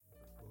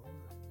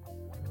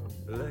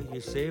Let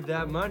you save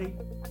that money.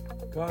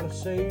 Gotta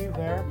save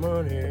that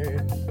money.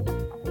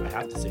 I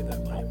have to save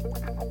that money.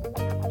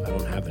 I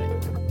don't have any.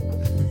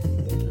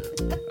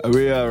 Are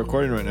we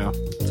recording right now?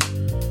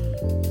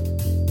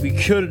 We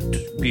could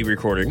be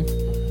recording.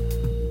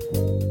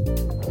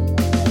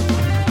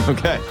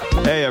 Okay.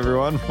 Hey,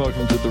 everyone.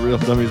 Welcome to the Real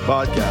Dummies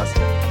podcast.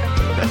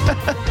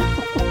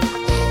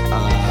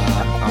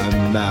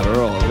 I'm Matt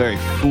Earl, a very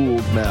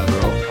fooled Matt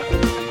Earl.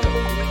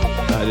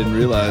 I didn't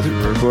realize we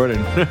were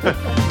recording.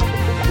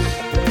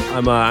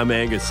 I'm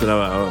Angus, and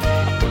I'm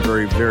a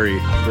very, very,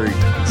 very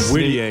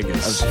witty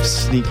Angus. A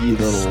sneaky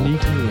little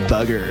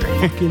bugger.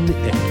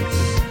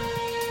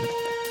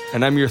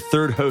 And I'm your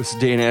third host,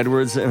 Dana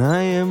Edwards, and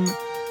I am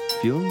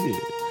feeling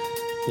good.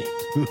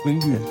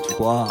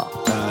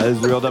 This is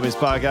Real Dummies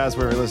podcast,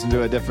 where we listen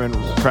to a different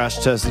Crash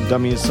Test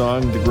Dummies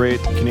song. The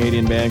great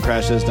Canadian band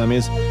Crash Test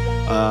Dummies.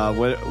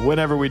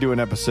 Whenever we do an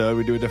episode,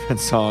 we do a different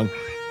song,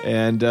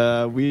 and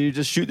we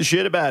just shoot the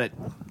shit about it.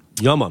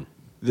 Yum.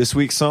 This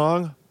week's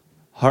song,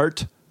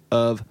 Heart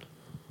of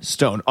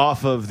Stone,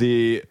 off of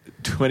the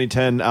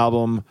 2010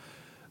 album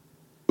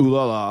Ooh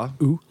La La.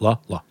 Ooh La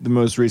La. The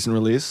most recent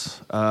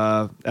release.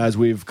 As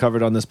we've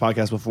covered on this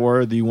podcast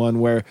before, the one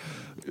where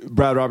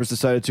Brad Roberts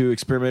decided to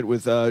experiment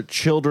with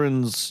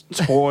children's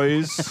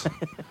toys.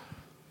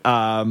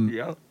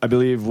 I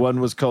believe one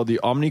was called the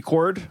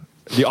Omnicord,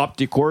 the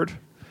Opticord.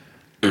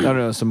 I don't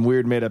know, some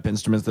weird made-up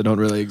instruments that don't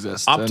really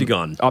exist.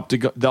 Optigon.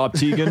 The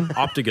Optigon.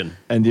 Optigon.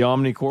 And the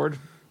Omnicord.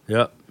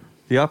 Yeah.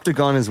 The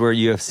Octagon is where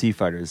UFC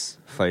fighters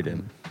fight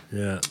in.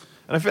 Yeah.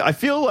 And I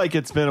feel like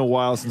it's been a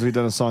while since we've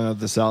done a song of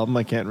this album.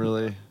 I can't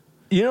really...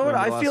 You know what?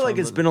 I feel like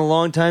it's been a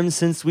long time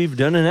since we've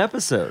done an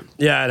episode.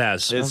 Yeah, it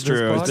has. It's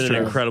true. It's been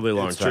an incredibly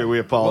long time. It's true. We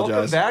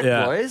apologize. Welcome back,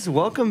 Yeah. boys.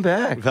 Welcome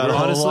back. We've had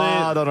Honestly, a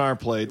lot on our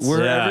plates.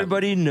 Where Yeah.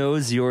 everybody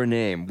knows your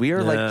name. We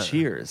are like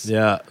Cheers.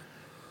 Yeah.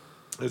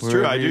 It's Where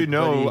true.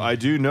 everybody- I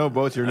do know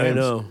both your names. I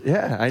know.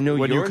 Yeah, I know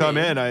When your you come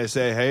name. in, I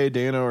say, "Hey,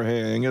 Dana," or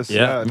 "Hey, Angus."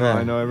 Yeah. No,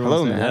 I know everyone's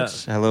Hello, name.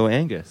 Matt. Hello,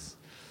 Angus.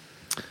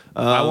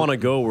 I want to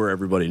go where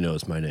everybody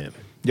knows my name.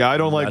 Yeah, I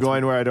don't like That's-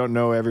 going where I don't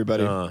know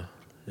everybody.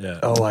 Yeah.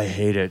 Oh, I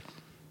hate it.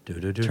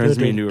 Turns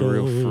me into a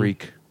real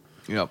freak.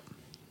 Yep.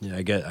 Yeah,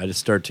 I just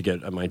start to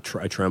get I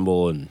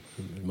tremble and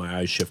my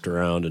eyes shift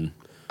around and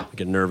I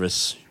get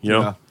nervous. You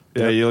know?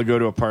 Yeah. You'll go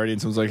to a party and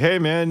someone's like, "Hey,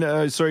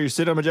 man, sorry, you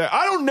sit on my jacket."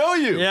 I don't know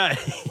you. Yeah.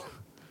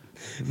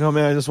 No,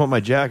 man, I just want my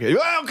jacket.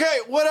 Well, okay,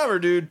 whatever,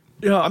 dude.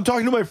 Yeah. I'm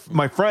talking to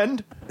my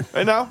friend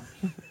right now.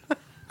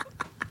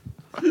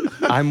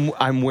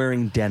 I'm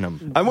wearing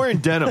denim. I'm wearing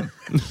denim.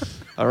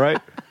 All right.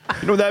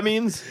 You know what that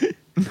means?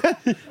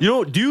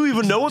 Do you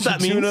even know what that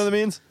Do means? you know what that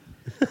means?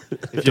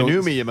 If you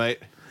knew me, you might.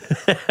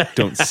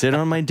 Don't sit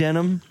on my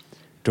denim.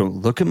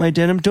 Don't look at my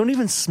denim. Don't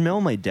even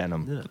smell my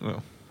denim. Yeah.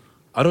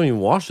 I don't even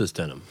wash this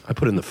denim. I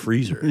put it in the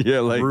freezer. Yeah,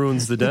 like-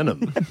 ruins the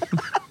denim.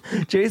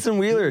 Jason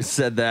Wheeler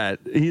said that.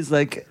 He's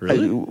like,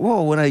 Really?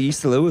 well, when I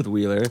used to live with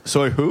Wheeler,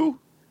 So who?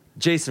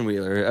 Jason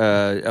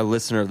Wheeler, a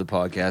listener of the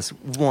podcast,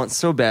 wants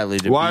so badly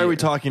to Why be... are we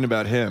talking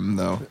about him,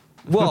 though?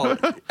 Well,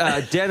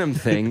 denim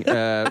thing.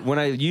 When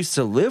I used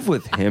to live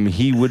with him,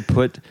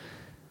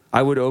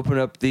 I would open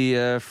up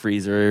the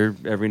freezer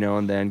every now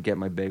and then, get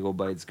my bagel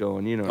bites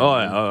going, you know. Oh,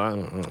 yeah. Oh, I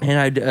don't know. And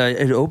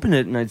I'd open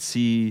it and I'd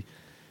see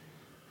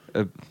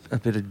a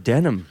bit of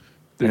denim.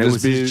 And it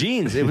was his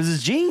jeans. It was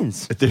his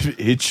jeans. Did he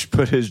each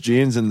put his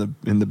jeans in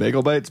the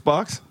Bagel Bites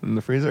box in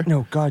the freezer?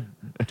 No, God,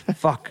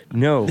 fuck,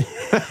 no.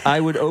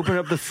 I would open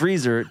up the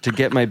freezer to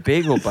get my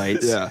bagel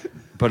bites. Yeah.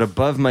 But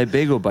above my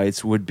bagel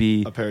bites would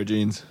be A pair of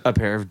jeans. a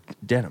pair of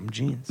denim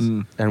jeans.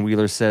 And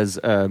Wheeler says,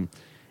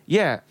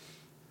 yeah,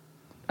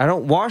 I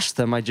don't wash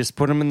them. I just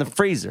put them in the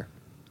freezer.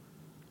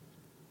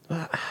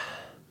 And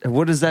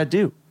what does that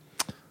do?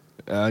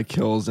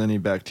 Kills any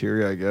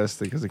bacteria, I guess,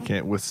 because it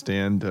can't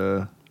withstand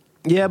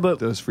Yeah, but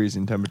those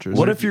freezing temperatures.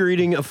 what if you're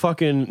eating a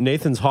fucking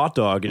Nathan's hot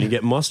dog and you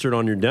get mustard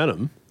on your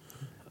denim?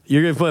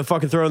 You're going to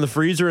fucking throw it in the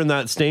freezer and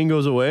that stain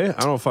goes away?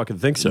 I don't fucking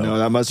think so. No,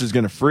 that mustard's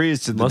going to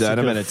freeze to the Mustard's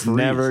denim, gonna and it's freeze.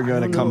 never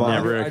going to come off.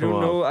 Never. I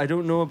don't know. I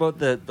don't know about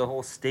the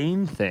whole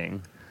stain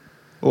thing.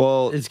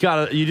 Well,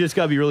 You just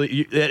gotta be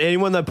really.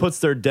 Anyone that puts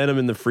their denim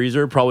in the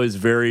freezer probably is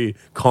very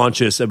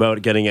conscious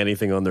about getting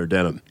anything on their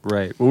denim.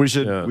 Right. we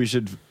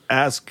should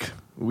ask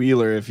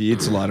Wheeler if he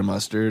eats a lot of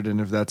mustard and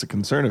if that's a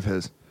concern of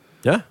his.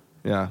 Yeah.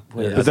 Yeah.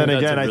 Yeah, I But then think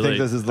again, that's I think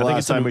this is the I think last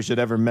it's time we should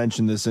ever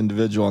mention this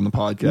individual on the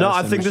podcast. No, I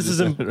and think we this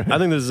should is. just- I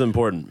think this is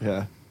important.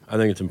 Yeah. I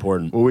think it's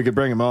important. Well, we could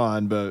bring him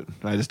on, but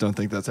I just don't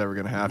think that's ever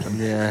going to happen.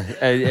 Yeah.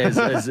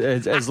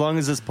 As long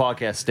as this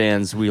podcast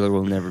stands, Wheeler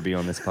will never be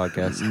on this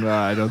podcast. No,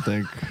 I don't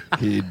think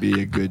he'd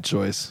be a good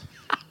choice.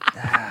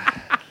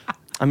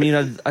 I mean,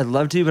 I'd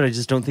love to, but I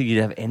just don't think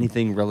you'd have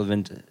anything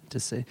relevant to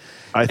say.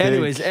 I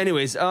think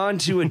Anyways, on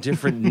to a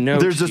different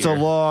note. there's just here. a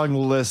long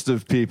list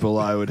of people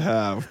I would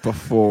have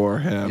before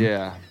him.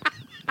 Yeah.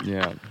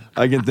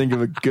 I can think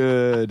of a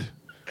good...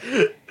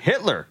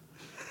 Hitler.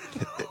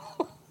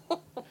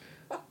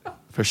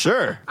 For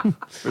sure.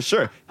 For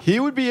sure. He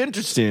would be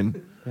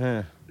interesting.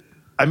 Yeah.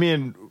 I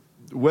mean,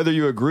 whether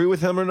you agree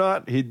with him or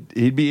not,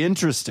 he'd be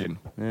interesting.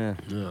 Yeah.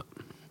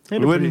 It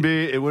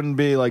wouldn't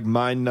be like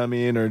mind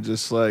numbing or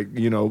just like,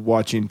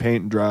 watching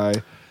paint dry.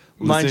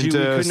 Mind Listen you,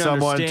 we to couldn't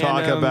someone understand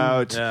talk him.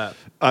 about, Yeah.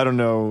 I don't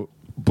know,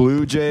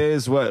 blue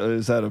jays. What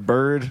is that? A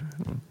bird?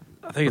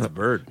 I think it's a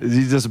bird. Is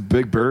he just a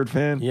big bird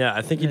fan? Yeah,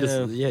 I think he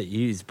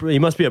he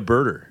must be a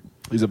birder.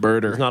 He's a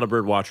birder. He's not a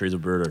bird watcher, he's a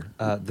birder.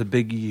 The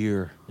big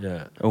year.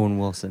 Yeah. Owen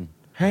Wilson.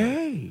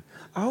 Hey.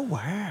 Oh,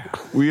 wow.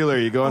 Wheeler,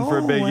 you going for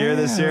a big year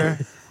this year?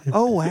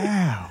 Oh,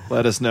 wow.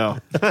 Let us know.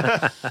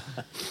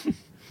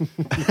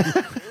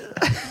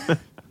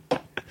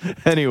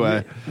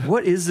 Anyway,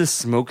 What is this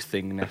smoke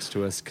thing next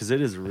to us? Because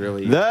it is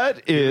really.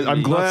 that is.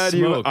 I'm Not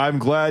smoke.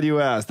 glad you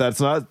asked.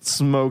 That's not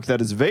smoke. That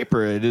is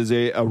vapor. It is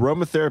a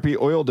aromatherapy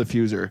oil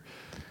diffuser.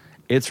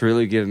 It's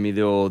really giving me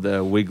the old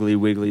wiggly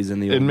wigglies in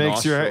the. It old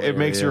makes nostril your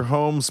area.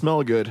 home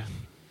smell good.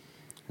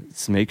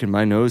 It's making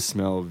my nose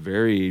smell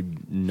very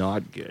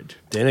not good.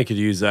 Dana could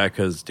use that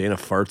because Dana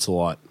farts a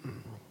lot.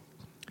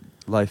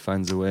 Life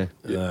finds a way.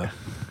 Yeah.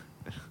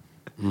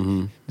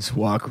 Just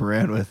walk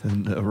around with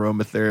an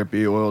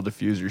aromatherapy oil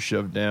diffuser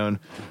shoved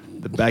down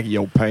the back of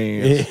your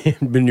pants.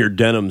 In your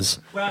denims.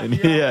 And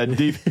yeah,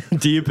 deep.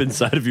 Deep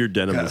inside of your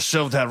denims.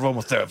 Shove that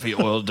aromatherapy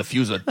oil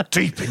diffuser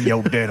deep in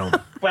your denim.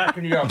 Back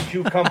in your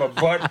cucumber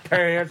butt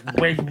pants,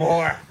 big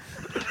boy.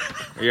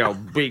 Your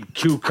big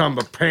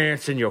cucumber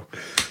pants and your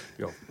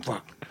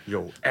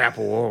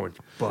apple orange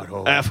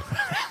butthole.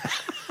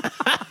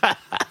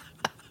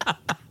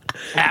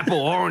 Apple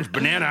orange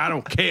banana, I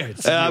don't care.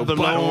 It's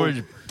Apple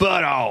orange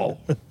butthole.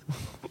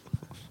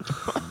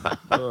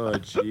 Oh,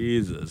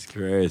 Jesus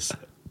Christ.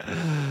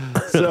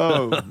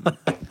 So,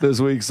 this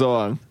week's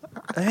song.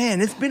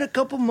 Man, it's been a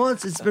couple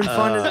months. It's been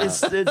fun.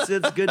 It's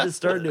good to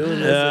start doing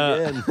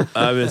this again.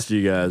 I missed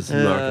you guys.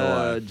 I'm not going to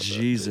lie.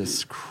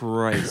 Jesus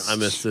Christ. I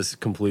miss this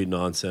complete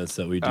nonsense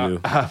that we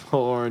do. Apple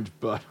orange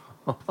butthole.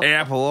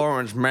 Apple,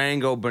 orange,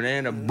 mango,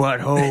 banana,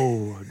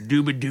 butthole,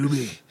 doobie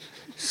doobie,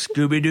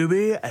 scooby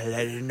dooby, I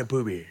let it in the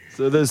poobie.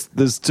 So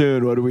this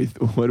tune, what do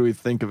we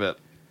think of it?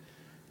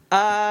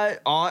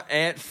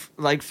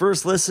 Like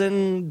first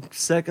listen,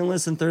 second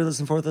listen, third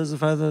listen, fourth listen,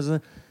 fifth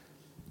listen,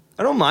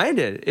 I don't mind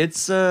it.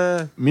 It's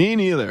Me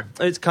neither.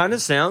 it kind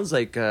of sounds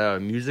like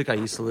music I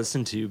used to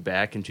listen to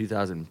back in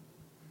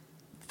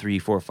 2003,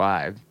 4,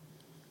 5.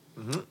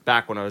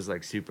 Back when I was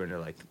like super into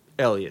like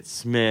Elliott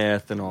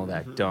Smith and all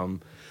that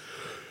dumb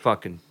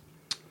fucking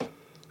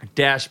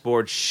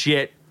dashboard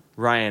shit,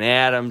 Ryan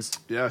Adams.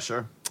 Yeah,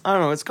 sure. I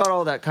don't know. It's got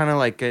all that kind of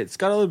like it's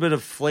got a little bit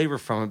of flavor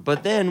from it,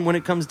 but then when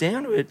it comes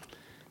down to it,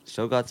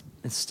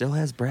 it still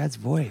has Brad's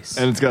voice,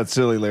 And it's got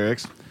silly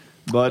lyrics,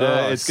 but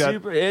it's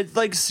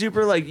got.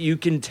 super like you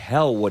can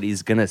tell what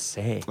he's gonna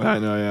say. I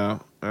know,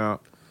 yeah.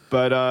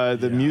 But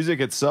the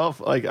music itself,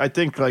 like I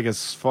think, like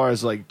as far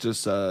as like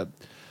just the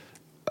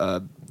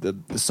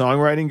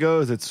songwriting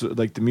goes, it's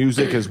like the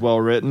music is well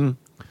written.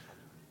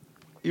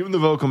 Even the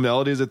vocal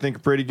melodies, I think, are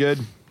pretty good.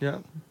 Yeah.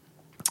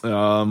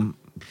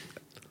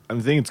 I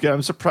think it's good.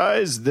 I'm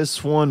surprised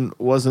this one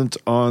wasn't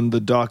on the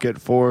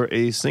docket for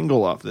a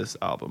single off this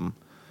album.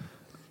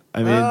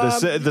 I mean,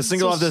 the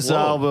single so off this slow.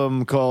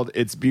 album called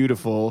 "It's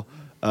Beautiful"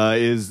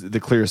 is the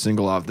clear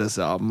single off this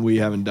album. We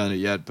haven't done it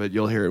yet, but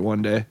you'll hear it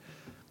one day.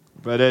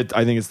 But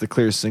I think it's the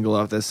clear single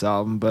off this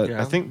album. But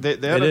Yeah. I think they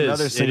had It is.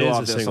 another It single is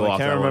off a this single one. I off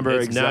can't that one. remember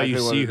It's exactly Now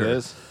You what See it Her.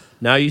 is.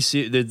 Now you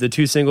see the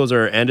two singles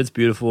are "And It's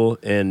Beautiful"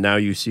 and "Now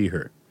You See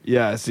Her."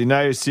 Yeah, see,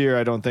 Now You See Her,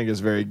 I don't think is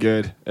very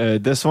good.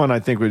 This one, I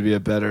think, would be a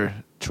better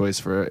choice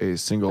for a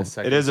single.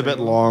 second It is a bit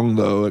single? long,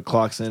 though. It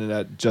clocks in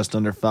at just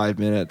under 5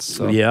 minutes.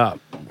 So Yeah,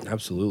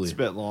 absolutely. it's a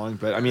bit long.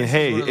 But, I mean,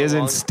 hey, one of the isn't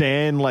long-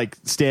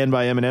 Stand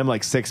by Eminem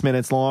like 6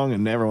 minutes long?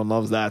 And everyone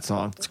loves that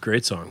song. It's a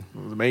great song. It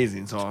was an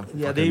amazing song.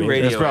 Yeah, they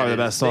radio. That's probably the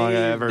best song I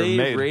ever they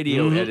made.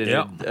 radio Mhm.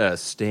 edited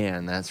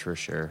Stan, that's for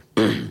sure.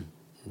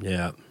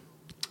 Yeah.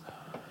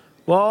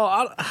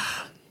 Well,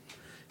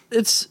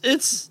 it's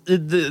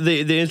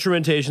the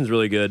instrumentation's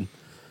really good,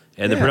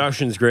 and the Yeah.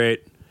 production's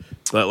great.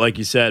 But like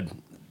you said,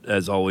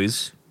 as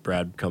always,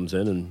 Brad comes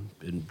in and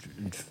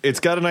It's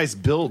got a nice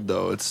build,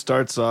 though. It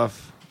starts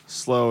off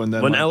slow, and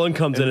then When Ellen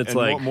comes in, it's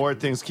like- more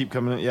things keep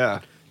coming in. Yeah.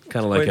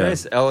 kind of Quite like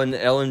nice. Ellen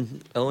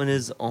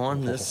is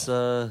on this.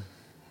 there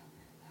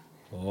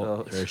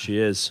she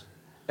is.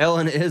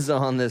 Ellen is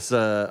on this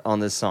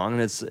song,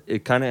 and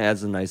it kind of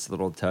adds a nice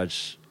little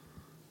touch.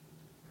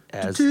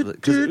 Because Ooh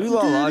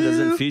La La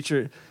doesn't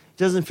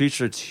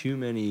feature too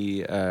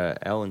many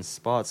Ellen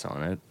spots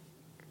on it.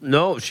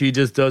 No, she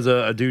just does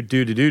a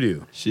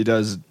do. She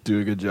does do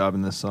a good job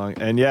in this song.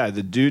 And yeah,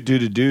 the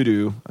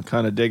do, I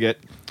kind of dig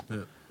it. Yeah.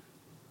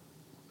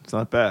 It's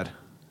not bad.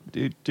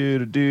 Do. It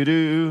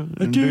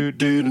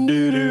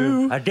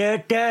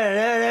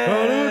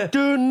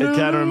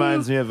kind of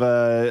reminds me of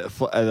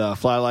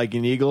Fly Like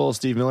an Eagle,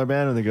 Steve Miller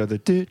Band, and they go the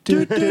do.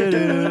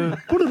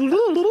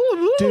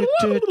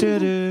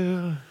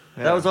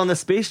 That was on the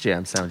Space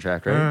Jam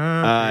soundtrack,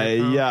 right?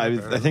 Yeah,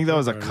 I think that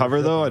was a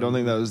cover, though. I don't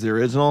think that was the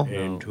original.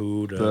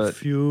 Into the But,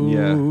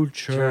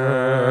 future.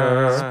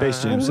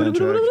 Space Jam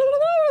soundtrack.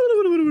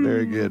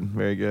 Very good,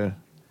 very good.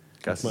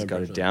 Gus has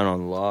got it down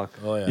on lock.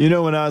 Oh yeah. You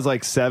know, when I was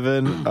like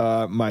 7,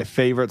 my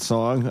favorite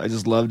song, I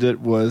just loved it,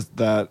 was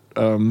that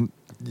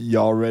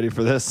Y'all Ready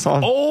for This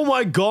song? Oh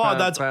my god,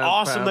 that's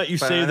awesome that you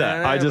say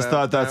that. I just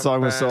thought that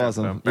song was so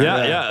awesome.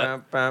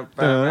 Yeah. I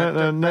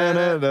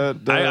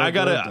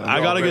got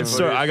a good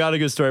story. I got a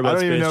good story I about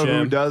don't even Space know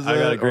Jam. who does I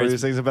got it a great or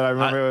these things, but I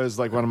remember it was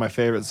like one of my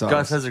favorite songs.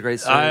 Gus has a great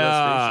story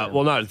about Space Jam.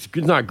 Well, it's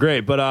not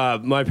great,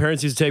 but my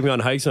parents used to take me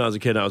on hikes when I was a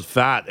kid. And I was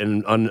fat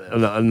and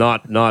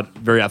not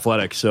very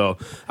athletic, so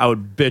I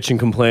would bitch and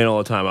complain all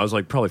the time. I was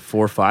like probably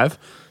 4 or 5.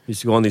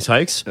 Used to go on these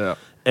hikes. Yeah.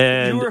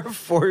 And You were a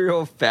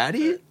 4-year-old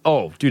fatty?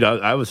 oh, dude,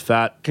 I was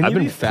fat. Can I've you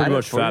been be fat pretty at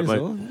much 4 fat. years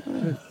old?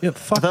 Yeah,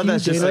 fuck I thought you,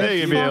 that's just Dana. saying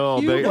you'd be a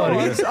little big.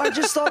 I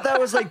just thought that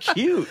was like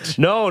cute.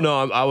 No,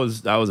 I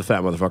was a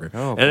fat motherfucker.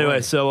 Oh, boy.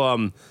 Anyway,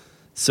 so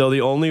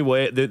the only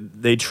way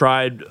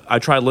that I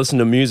tried listening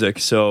to music.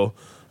 So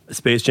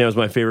Space Jam is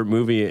my favorite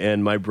movie,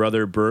 and my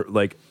brother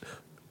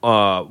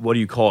what do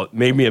you call it?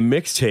 Made me a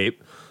mixtape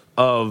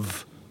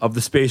of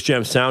the Space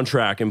Jam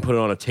soundtrack and put it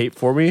on a tape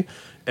for me.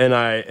 And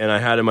I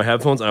had it in my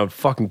headphones, and I would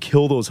fucking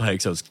kill those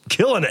hikes. I was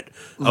killing it.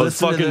 I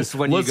was Listen to fucking this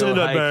when you go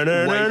hike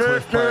White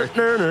Cliff Park.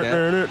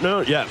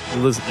 Yeah,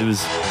 it was.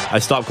 I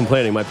stopped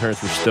complaining. My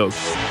parents were stoked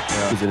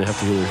because they didn't have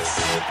to hear their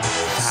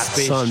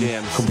Space son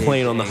Jam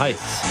complain on the Space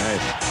hikes.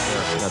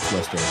 Yeah, that's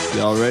my story.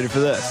 Y'all ready for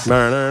this? You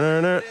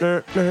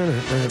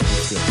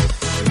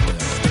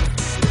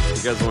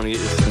guys want to get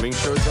your swimming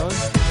shorts on?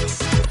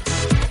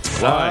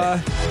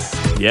 Why?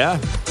 Yeah,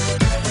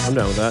 I'm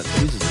down with that.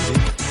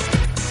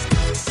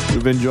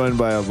 We've been joined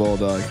by a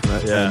bulldog.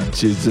 Yeah. And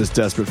she's just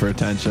desperate for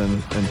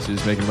attention, and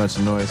she's making a bunch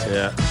of noise.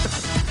 Yeah,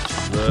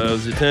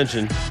 loves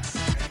attention.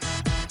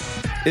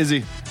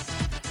 Izzy.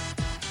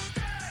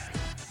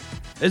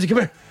 Izzy, come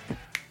here.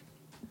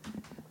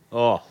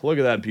 Oh, look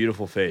at that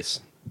beautiful face.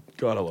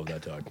 God, I love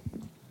that dog.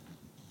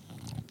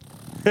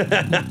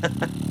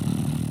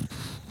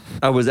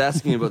 I was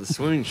asking about the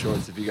swimming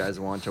shorts if you guys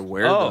want to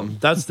wear them.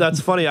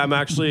 That's funny. I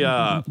actually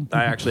have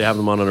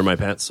them on under my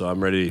pants, so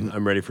I'm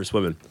ready for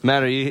swimming.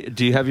 Matt,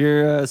 do you have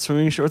your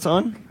swimming shorts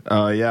on?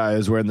 Yeah, I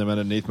was wearing them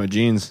underneath my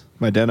jeans,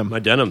 my denim. My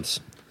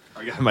denims.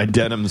 I got my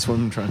denim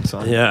swim trunks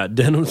on. Yeah,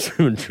 denim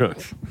swimming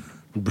trunks.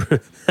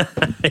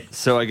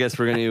 So I guess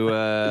we're going to,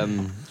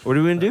 what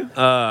are we going to do?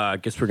 I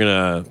guess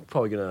we're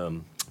probably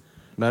gonna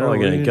Matt, what are we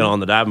get gonna on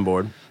the diving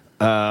board.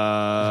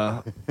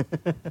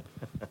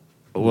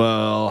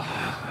 Well,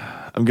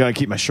 I'm gonna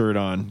keep my shirt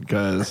on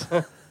because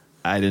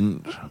I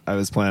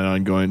was planning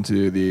on going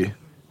to the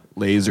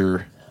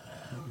laser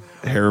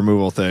hair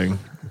removal thing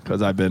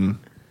because I've been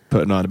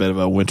putting on a bit of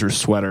a winter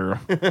sweater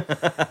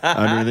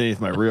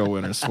underneath my real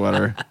winter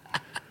sweater.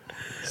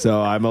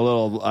 So I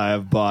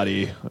have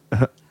body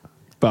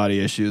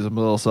issues. I'm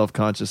a little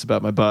self-conscious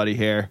about my body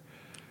hair.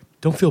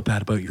 Don't feel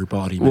bad about your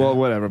body, man. Well,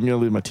 whatever. I'm gonna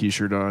leave my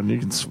t-shirt on.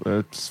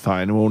 It's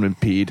fine. It won't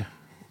impede.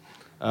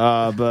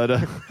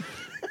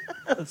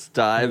 Let's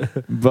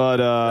dive. But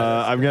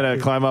I'm gonna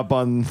climb up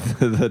on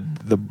the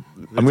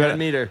I'm 10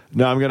 meter.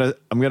 No, I'm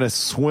gonna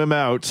swim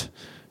out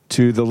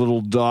to the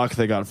little dock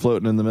they got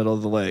floating in the middle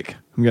of the lake.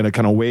 I'm gonna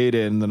kind of wade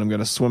in, then I'm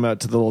gonna swim out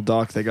to the little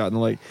dock they got in the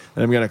lake,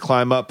 and I'm gonna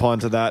climb up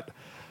onto the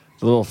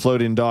little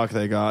floating dock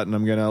they got, and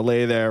I'm gonna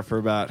lay there for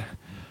about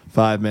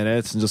 5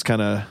 minutes and just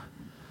kind of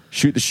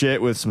shoot the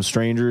shit with some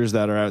strangers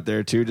that are out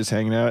there too, just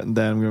hanging out. And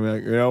then I'm gonna be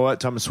like, you know what?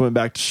 Time to swim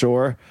back to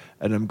shore,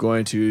 and I'm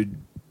going to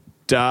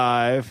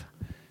dive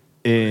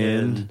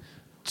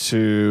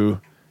into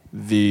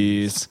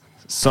these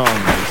song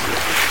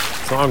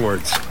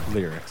words.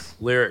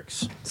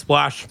 Lyrics.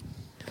 Splash.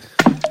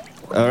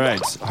 All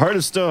right, Heart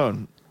of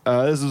Stone.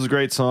 This is a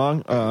great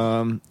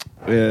song.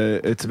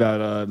 It's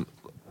about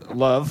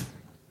love.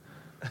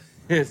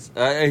 Give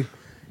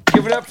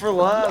it up for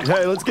love.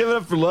 Hey, let's give it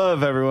up for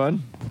love,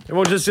 everyone.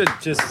 Everyone, just give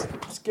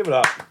it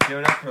up. Give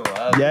it up for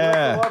love.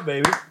 Yeah. Love,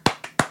 baby.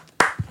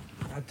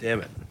 God damn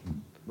it.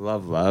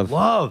 Love.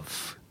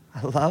 Love.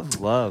 I love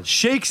love.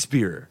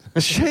 Shakespeare.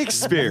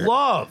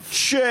 Love.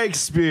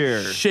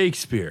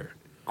 Shakespeare.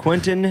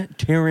 Quentin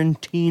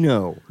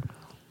Tarantino.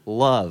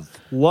 Love.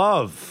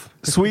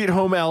 Sweet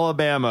Home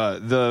Alabama,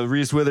 the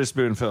Reese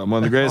Witherspoon film,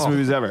 one of the greatest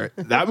movies ever.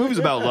 That movie's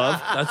about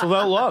love. That's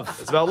about love.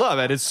 It's about love,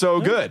 and it's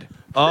so good.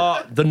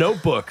 The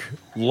Notebook.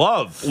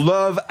 Love.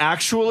 Love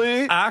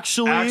Actually,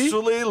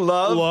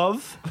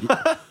 Love.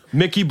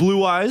 Mickey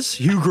Blue Eyes.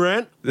 Hugh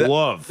Grant.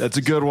 Love. That's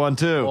a good one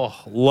too. Oh,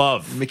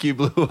 love. Mickey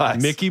Blue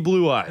Eyes. Mickey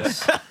Blue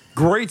Eyes.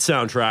 Great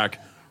soundtrack.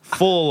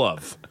 Full of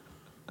love.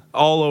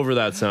 All over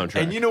that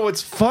soundtrack. And you know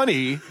what's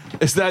funny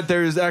is that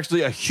there is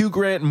actually a Hugh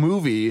Grant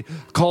movie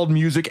called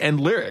Music and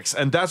Lyrics,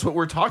 and that's what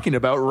we're talking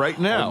about right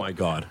now. Oh my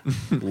God.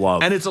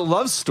 Love. And it's a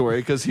love story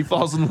because he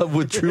falls in love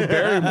with Drew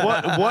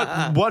Barrymore.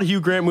 What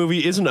Hugh Grant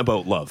movie isn't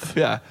about love?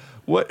 Yeah.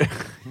 What?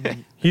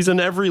 He's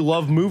in every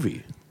love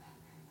movie.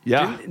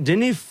 Yeah.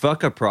 Didn't he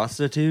fuck a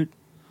prostitute?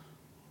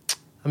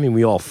 I mean,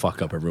 we all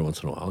fuck up every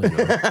once in a while. You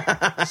know?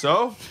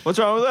 So what's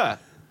wrong with that?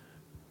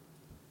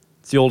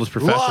 It's the oldest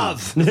profession.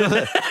 Love.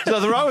 There's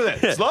nothing wrong with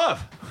it. It's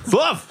love. It's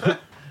love.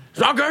 It's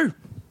not gay.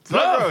 It's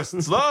not gross.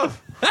 It's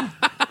love.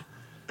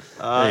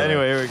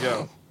 Anyway, here we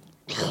go.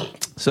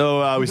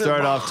 So we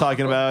started off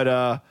talking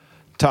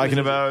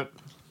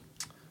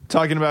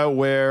about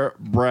where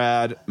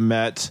Brad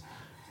met,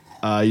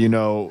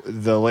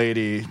 the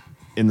lady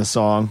in the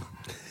song,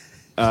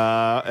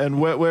 and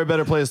where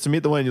better place to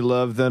meet the one you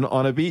love than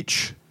on a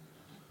beach.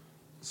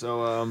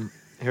 So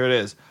here it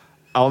is.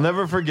 I'll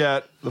never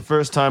forget the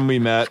first time we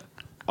met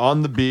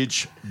on the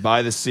beach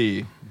by the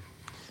sea.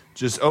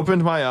 Just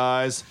opened my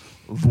eyes.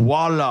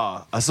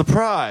 Voila, a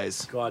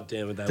surprise. God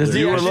damn it.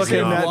 You were looking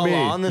at me.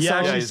 On the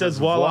song? She he says says,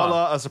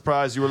 voila. a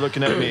surprise. You were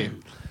looking at me.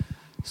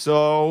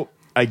 So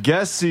I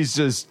guess he's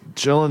just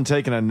chilling,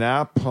 taking a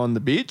nap on the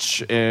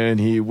beach, and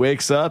he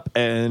wakes up,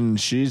 and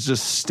she's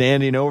just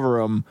standing over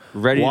him,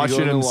 ready watching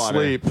to go in him the water.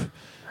 sleep,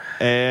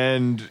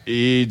 and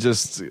he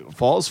just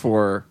falls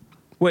for her.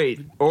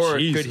 Wait, or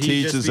Jeez, could teach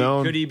he just his be,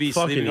 own. could he be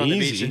Fucking sleeping on the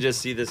easy. beach and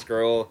just see this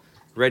girl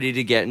ready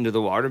to get into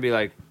the water and be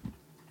like,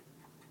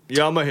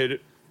 yeah, I'm gonna hit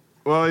it.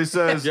 Well, he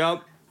says, Yeah,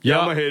 Yeah.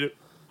 I'm gonna hit it.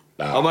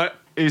 I'm gonna,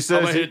 he says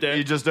I'ma hit that.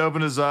 he just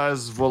opened his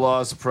eyes.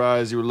 Voila,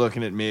 surprise! You were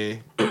looking at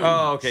me.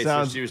 oh, okay,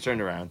 Sounds- so she was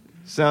turned around.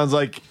 Sounds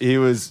like she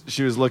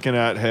was looking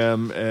at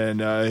him,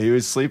 and he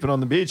was sleeping on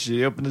the beach.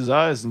 He opened his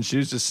eyes, and she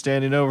was just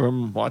standing over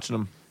him, watching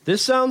him.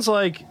 This sounds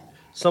like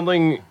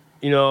something,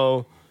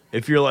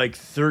 if you're like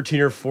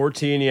 13 or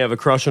 14, you have a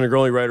crush on a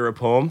girl, you write her a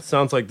poem.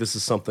 Sounds like this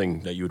is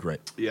something that you would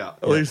write. Yeah.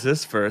 At least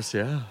this first,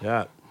 yeah.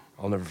 Yeah.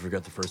 I'll never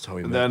forget the first time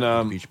we met Then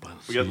on the beach by the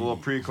we got the sea. little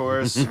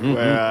pre-chorus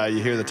where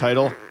you hear the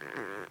title,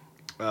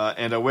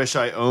 and I wish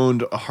I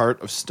owned a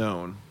heart of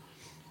stone.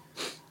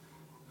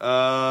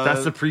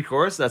 That's the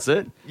pre-chorus. That's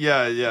it.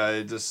 Yeah,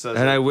 it just says.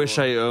 And it I wish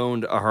before. I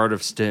owned a heart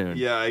of stone.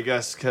 Yeah, I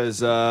guess because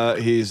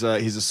he's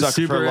a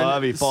sucker for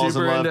love. He falls in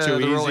super love into too the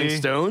easy. Rolling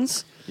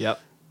Stones. Yep.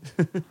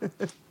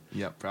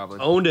 Yep, probably.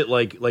 Owned it,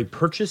 like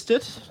purchased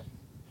it?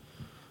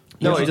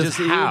 No, he he just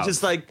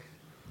have.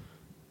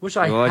 Wish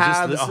I Well, I just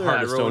had a listened to heart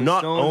that of stone, Rolling not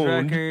Stones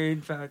owned.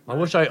 record, fact, I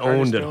wish I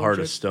owned a heart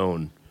of chick.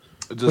 stone.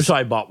 It Wish just,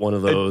 I bought one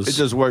of those. it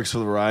just works for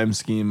the rhyme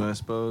scheme, I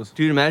suppose.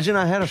 Dude, imagine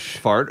I had a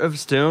fart of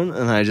stone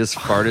and I just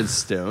farted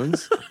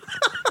stones.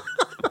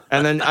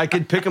 And then I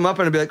could pick them up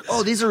and I'd be like,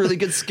 oh, these are really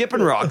good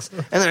skipping rocks.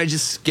 And then I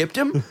just skipped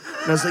them. And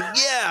I was like,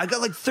 yeah, I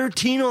got like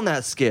 13 on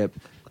that skip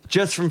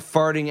just from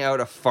farting out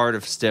a fart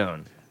of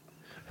stone.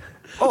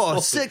 Oh,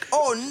 sick.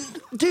 Oh,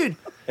 dude.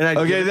 And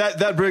I Okay,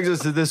 that brings us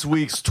to this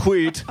week's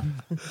tweet.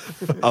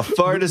 A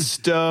fart of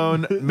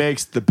stone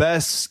makes the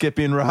best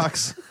skipping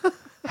rocks.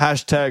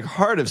 Hashtag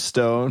heart of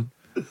stone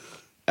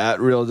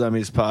at Real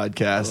Dummies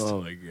Podcast.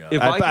 oh my God.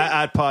 If I could-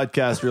 At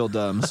podcast Real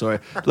Dumb. Sorry.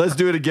 Let's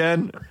do it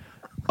again.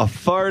 A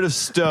fart of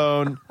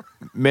stone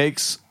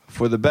makes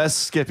for the best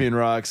skipping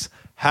rocks.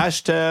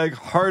 Hashtag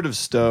heart of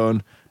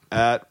stone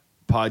at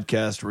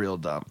podcast Real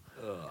Dumb.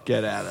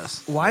 Get at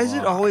us. Why is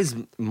it always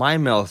my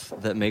mouth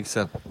that makes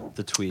up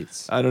the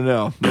tweets? I don't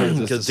know.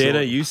 Because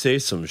Dana, you say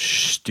some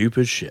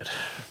stupid shit.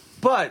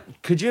 But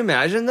could you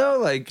imagine though?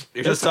 Like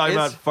You're just talking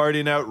about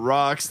farting out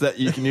rocks that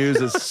you can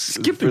use as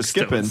for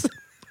skipping.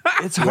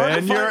 it's hard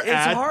When to you're find, it's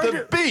at hard the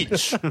to-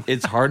 beach.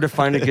 It's hard to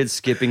find a good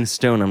skipping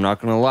stone. I'm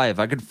not gonna lie. If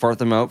I could fart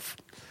them out,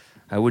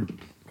 I would.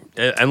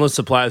 Endless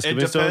supply of It skipping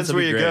stones. depends That'd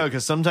where be you great. go,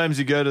 because sometimes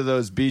you go to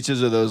those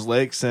beaches or those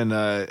lakes, and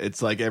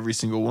it's like every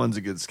single one's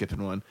a good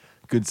skipping one.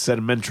 Good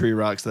sedimentary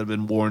rocks that have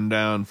been worn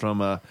down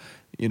from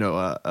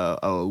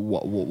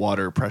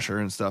water pressure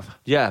and stuff.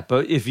 Yeah,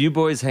 but if you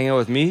boys hang out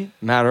with me,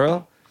 Matt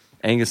Earl,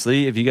 Angus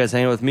Lee, if you guys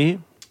hang out with me,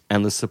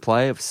 endless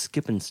supply of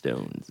skipping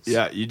stones.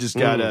 Yeah, you just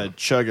gotta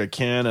chug a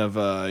can of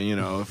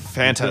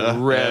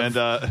Fanta, Rev. and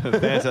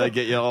Fanta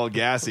get you all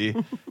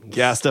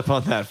gassed up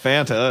on that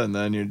Fanta, and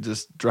then you're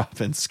just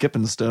dropping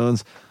skipping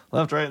stones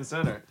left, right, and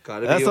center.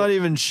 Gotta That's be- not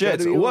even gotta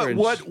shits. be What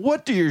orange.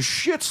 what do your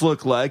shits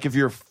look like if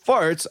your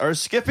farts are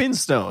skipping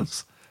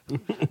stones?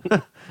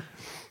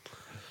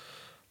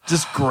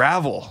 Just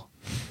gravel.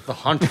 The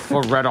hunt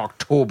for Red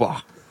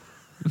October.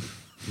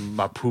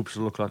 My poops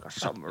look like a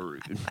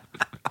submarine.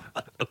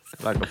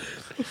 like a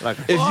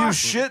If you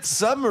shit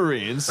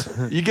submarines,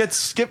 you get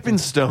skipping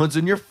stones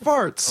in your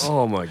farts.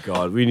 Oh my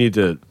God. We need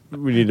to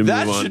move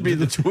That on. should be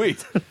the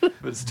tweet. But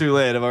it's too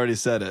late. I've already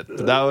said it.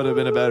 But that would have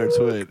been a better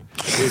tweet.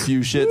 If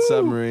you shit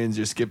submarines,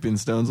 your skipping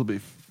stones will be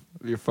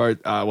your fart.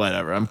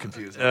 Whatever. I'm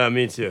confused.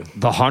 Me too.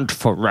 The hunt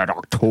for Red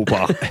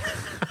October.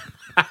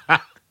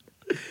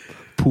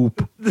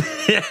 Poop.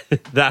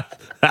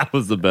 That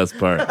was the best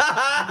part.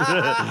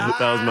 That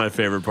was my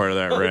favorite part of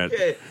that rant.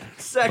 Okay,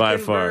 second By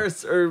far.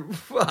 verse or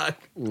fuck.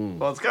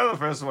 Well, it's kind of the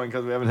first one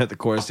because we haven't hit the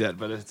chorus yet,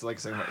 but it's like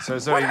second. So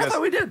What? you I guys.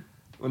 thought we did.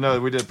 Well, no,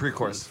 we did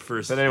pre-chorus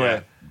First, But anyway, yeah.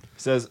 it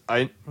says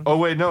I. Oh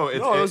wait, no.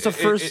 No, it was the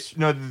first-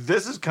 no,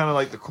 this is kind of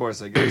like the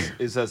chorus, I guess.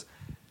 It says,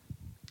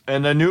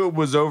 and I knew it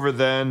was over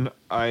then.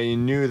 I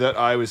knew that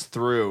I was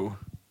through.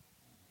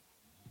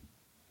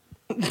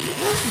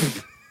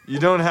 You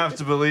don't have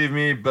to believe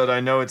me, but I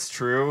know it's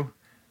true.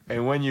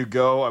 And when you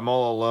go, I'm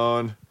all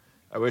alone.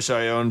 I wish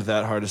I owned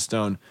that heart of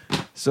stone.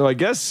 So I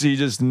guess he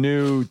just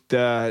knew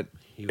that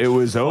it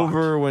was fucked.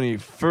 over when he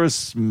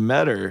first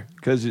met her,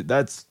 because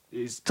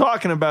he's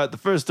talking about the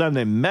first time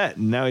they met,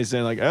 and now he's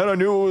saying like, I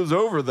knew it was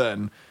over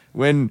then.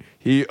 when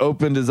he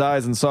opened his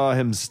eyes and saw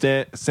him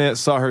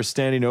saw her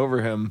standing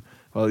over him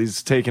while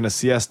he's taking a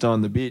siesta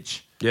on the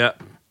beach. Yeah.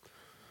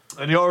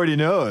 And he already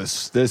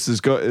knows this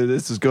is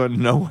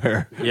going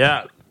nowhere.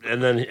 Yeah.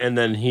 And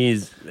then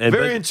he's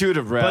very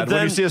intuitive, Brad. then,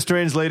 when you see a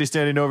strange lady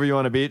standing over you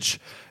on a beach,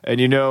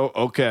 and you know,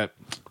 okay,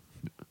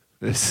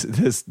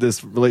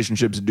 this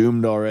relationship's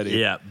doomed already.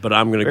 Yeah, but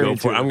I'm gonna go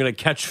for it. I'm gonna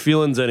catch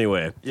feelings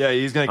anyway. Yeah,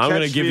 he's gonna. I'm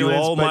gonna give you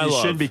all my love. You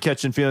shouldn't be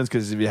catching feelings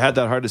because if you had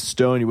that heart of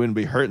stone, you wouldn't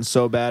be hurting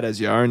so bad as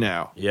you are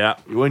now. Yeah,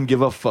 you wouldn't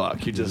give a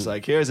fuck. You're just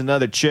like, here's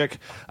another chick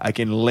I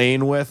can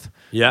lane with.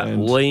 Yeah,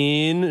 and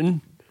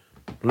lane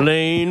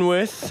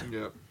with.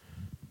 Yeah.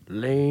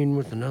 Lane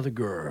with another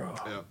girl.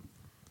 Yeah.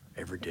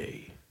 Every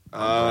day.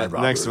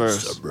 Next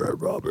verse. Brad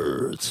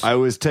Roberts. I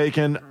was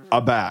taken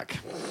aback.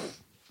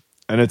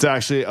 And it's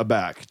actually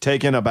aback.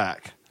 Taken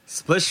aback.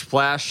 Splish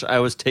splash, I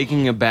was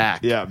taking a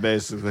back. Yeah,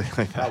 basically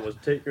like that. I was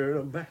taken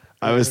aback.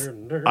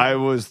 I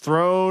was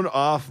thrown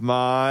off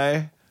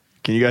my...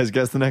 Can you guys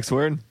guess the next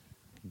word?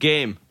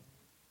 Game.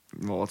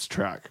 Well, let's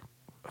track.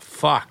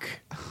 Fuck.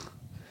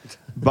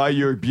 By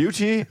your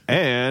beauty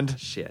and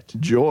Shit.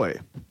 joy.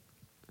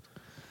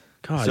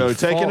 God, So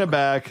taken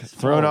aback,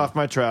 thrown off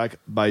my track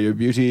by your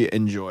beauty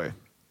and joy.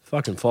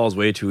 Fucking falls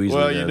way too easily.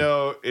 Well, man. you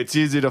know, it's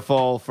easy to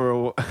fall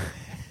for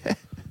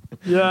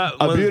Yeah,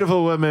 a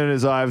beautiful woman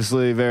is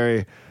obviously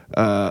very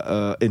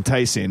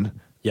enticing,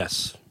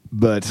 Yes.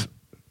 but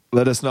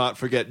let us not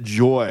forget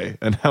joy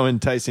and how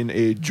enticing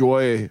a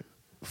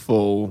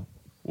joyful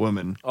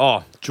woman.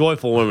 Oh,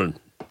 joyful women.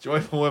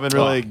 Joyful women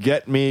really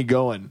get me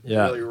going.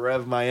 Yeah. Really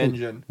rev my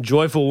engine.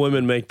 Joyful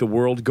women make the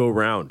world go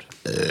round.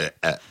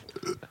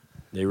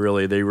 They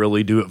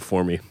really do it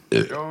for me.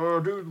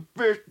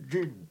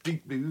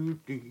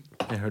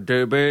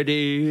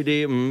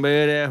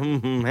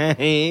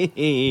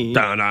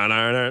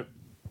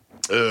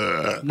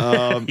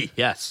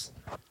 Yes.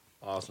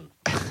 Awesome.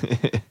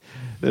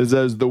 It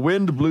says, the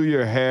wind blew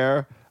your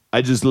hair.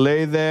 I just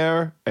lay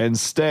there and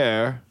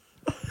stare.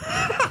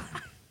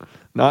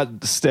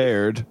 Not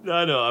stared.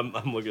 I know. I'm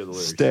looking at the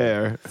lyrics.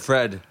 Stare.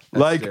 Fred.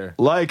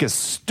 Like a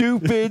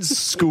stupid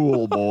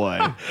schoolboy.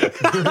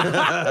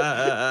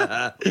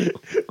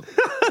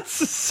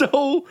 That's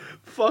so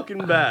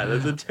fucking bad.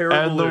 That's a terrible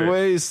And the lyric.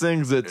 way he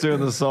sings it too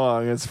in the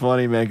song, it's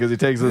funny, man, because he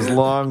takes this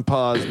long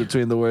pause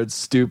between the words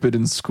stupid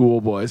and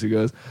schoolboy. So he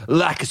goes,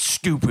 like a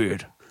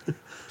stupid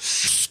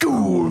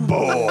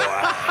schoolboy.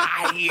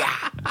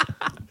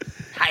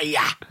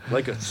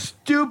 Like a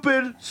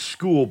stupid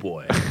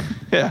schoolboy.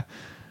 Yeah.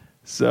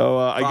 So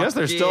I guess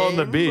they're still on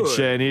the Fucking beach,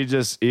 good. and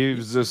he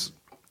was just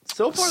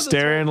So far,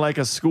 staring like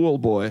a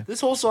schoolboy.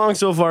 This whole song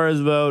so far is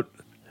about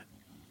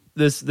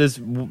this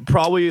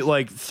probably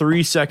like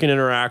 3-second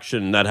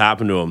interaction that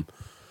happened to him,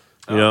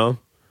 you know,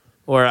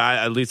 or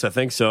at least I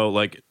think so.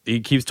 Like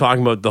he keeps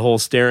talking about the whole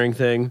staring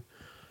thing.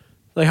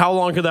 Like how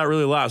long could that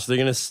really last? Are they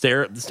gonna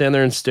stand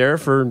there and stare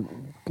for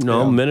a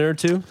minute or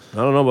two? I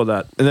don't know about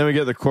that. And then we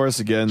get the chorus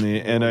again,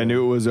 and I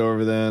knew it was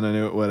over then. I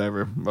knew it,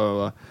 whatever. Blah, blah,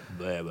 blah.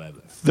 Blah, blah,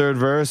 blah. Third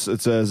verse,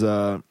 it says,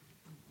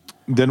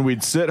 then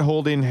we'd sit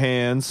holding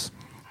hands,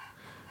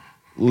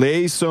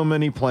 lay so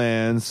many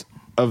plans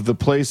of the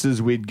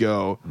places we'd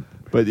go,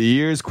 but the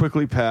years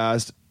quickly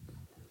passed,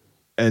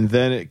 and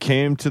then it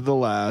came to the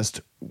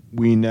last,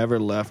 we never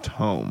left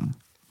home.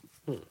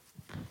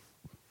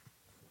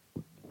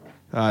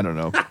 I don't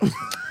know.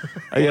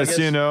 I guess,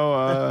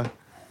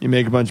 you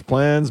make a bunch of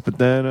plans, but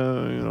then,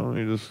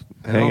 you just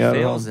hang out.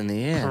 fails in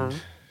the end.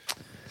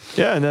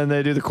 Yeah, and then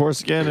they do the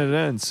chorus again and it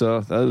ends. So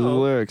that is the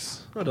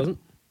lyrics. No, it doesn't.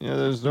 Yeah,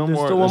 there's no There's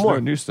more. still one There's more. no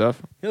new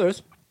stuff. Yeah,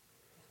 there's.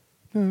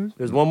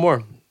 There's one more.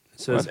 It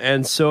says,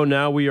 and so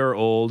now we are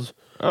old.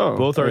 Oh,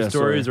 Both our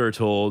stories are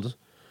told,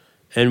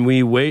 and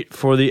we wait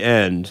for the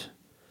end.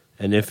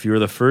 And if you're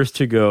the first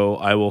to go,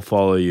 I will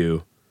follow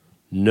you.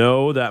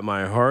 Know that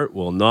my heart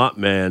will not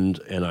mend,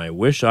 and I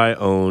wish I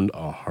owned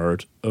a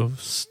heart of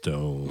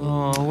stone.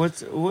 Oh,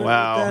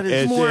 Wow, that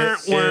it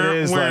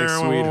is like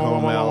Sweet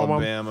Home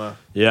Alabama.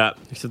 Yeah,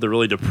 except the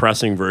really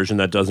depressing version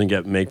that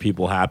doesn't make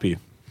people happy.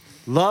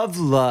 Love.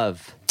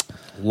 Love.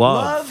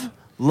 Love.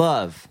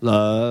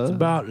 It's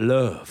about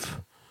love.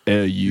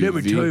 L-U-V. Let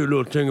me tell you a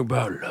little thing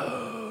about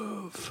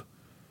love.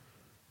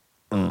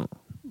 Let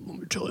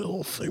me tell you a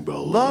little thing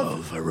about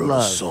love. I wrote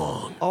a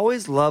song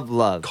Always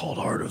love. called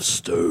Heart of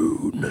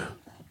Stone.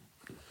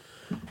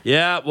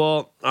 Yeah,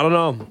 well, I don't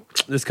know.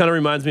 This kind of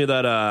reminds me of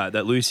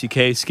that Louis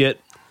C.K.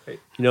 skit. Hey.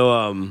 You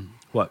know,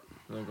 what?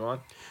 Go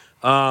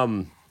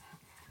on.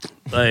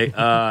 You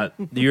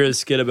hear the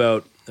skit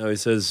about how he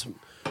says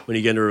when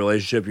you get into a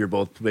relationship, you're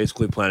both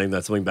basically planning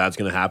that something bad's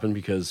going to happen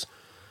because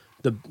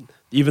the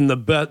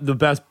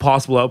best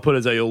possible output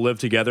is that you'll live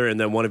together and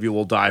then one of you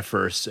will die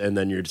first and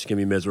then you're just going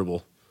to be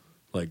miserable.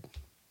 Like,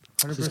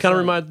 this kind of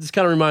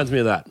reminds me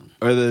of that.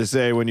 Or they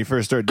say when you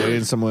first start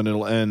dating someone,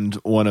 it'll end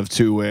one of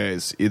two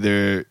ways.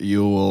 Either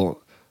you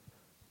will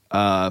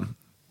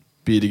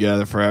be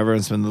together forever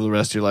and spend the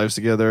rest of your lives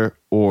together,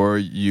 or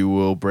you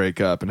will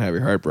break up and have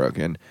your heart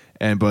broken.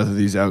 And both of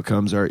these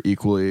outcomes are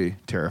equally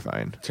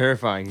terrifying.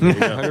 Terrifying.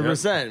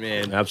 100%,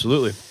 man.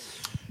 Absolutely.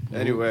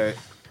 Anyway.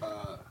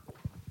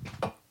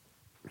 What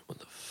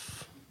the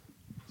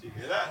Do you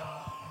hear that?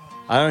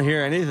 I don't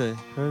hear anything.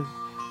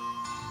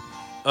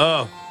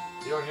 Oh.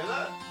 You don't hear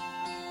that?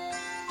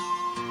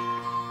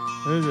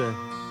 What is it?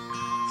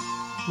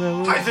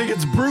 No, I think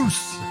it's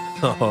Bruce.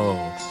 Oh.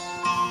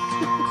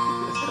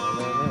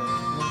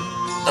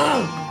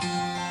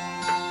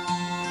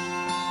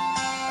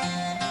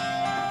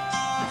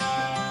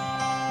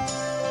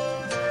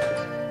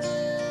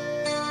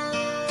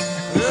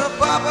 Well,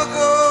 Papa,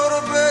 go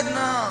to bed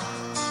now.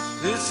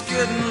 It's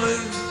getting late.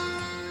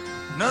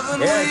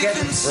 Nothing Yeah, I we guess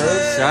can it's say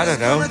Bruce. I don't is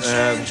know. gonna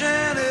change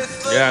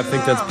anything Yeah, I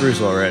think that's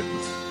Bruce, all right.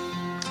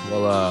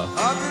 Well,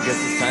 I guess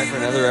it's time for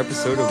another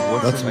episode of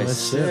What's in My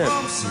Sip.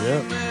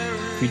 Yeah.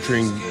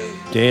 Featuring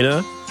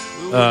Dana,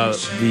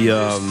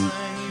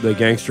 the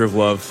gangster of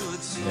love,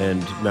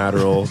 and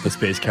Matterall, the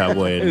space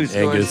cowboy, and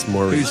Angus Who's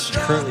Morris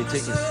currently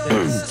taking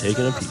sips.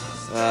 taking a peek.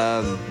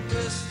 Um,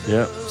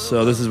 Yeah.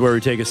 So this is where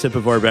we take a sip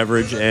of our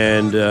beverage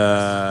and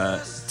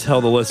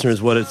tell the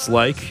listeners what it's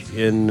like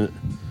in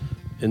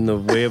the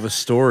way of a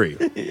story.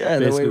 Yeah,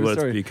 the way Basically of a what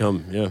story. it's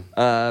become.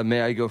 Yeah.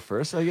 may I go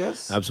first, I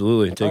guess?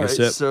 Absolutely. Take All a right,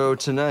 sip. So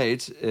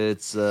tonight,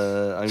 it's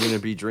I'm going to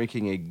be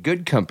drinking a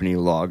Good Company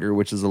lager,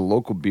 which is a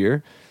local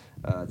beer.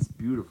 It's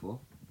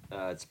beautiful.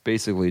 It's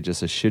basically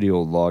just a shitty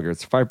old lager.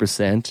 It's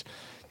 5%.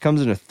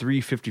 Comes in a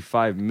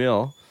 355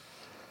 mil.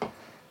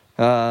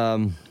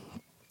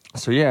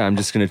 So yeah, I'm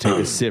just going to take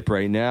a sip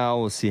right now.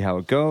 We'll see how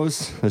it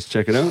goes. Let's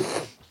check it out.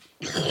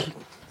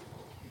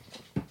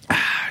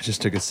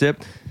 Just took a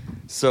sip.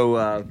 So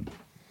I'm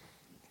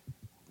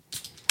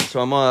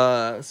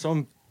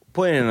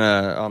playing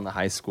on the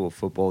high school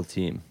football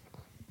team,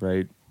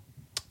 right?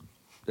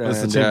 What's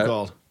the And, team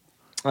called?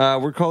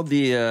 We're called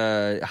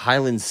the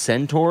Highland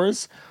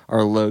Centaurs.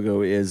 Our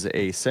logo is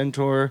a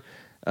centaur,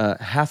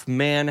 half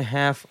man,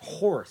 half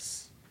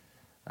horse.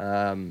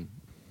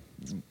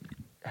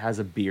 Has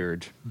a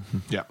beard.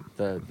 Yeah.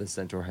 The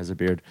centaur has a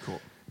beard.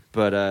 Cool.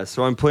 But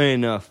so I'm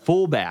playing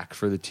fullback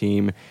for the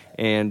team,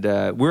 and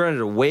we're at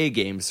an away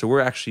game, so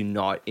we're actually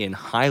not in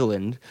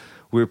Highland.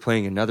 We're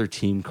playing another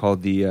team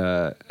called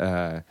the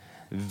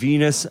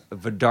Venus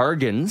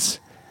Vidargans,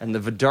 and the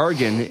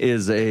Vidargan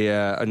is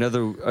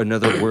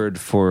another word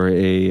for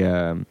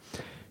a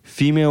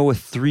female with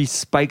 3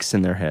 spikes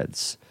in their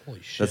heads.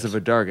 Holy shit. That's a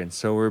Vidargan.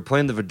 So we're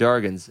playing the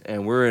Vidargans,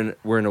 and we're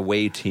an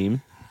away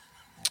team.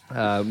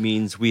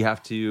 Means we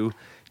have to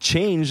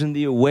change in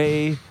the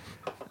away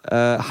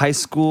high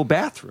school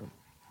bathroom,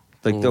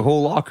 like the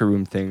whole locker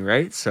room thing,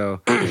 right? So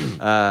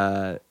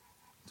we're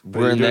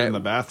in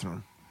the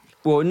bathroom.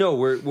 Well, no,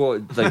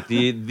 like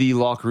the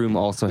locker room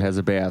also has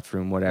a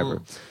bathroom,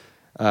 whatever.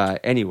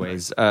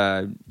 Anyways,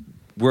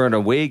 we're an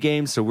away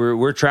game, so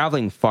we're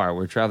traveling far.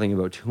 We're traveling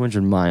about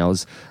 200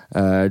 miles.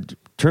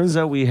 Turns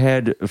out we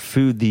had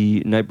food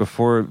the night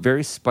before,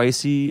 very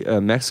spicy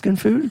Mexican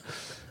food.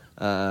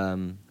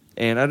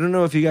 And I don't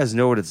know if you guys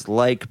know what it's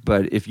like,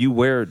 but if you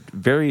wear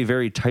very,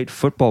 very tight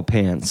football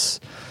pants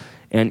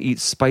and eat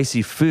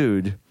spicy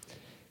food,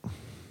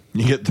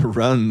 You get the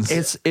runs.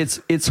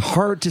 it's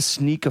hard to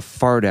sneak a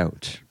fart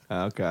out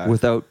Okay.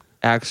 without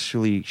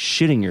actually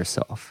shitting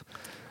yourself.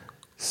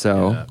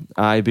 So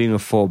I, being a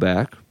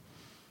fullback,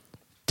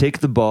 take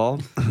the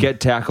ball, get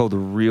tackled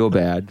real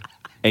bad,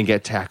 and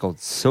get tackled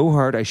so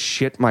hard I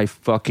shit my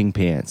fucking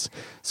pants.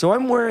 So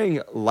I'm wearing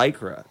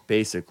Lycra,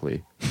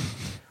 basically.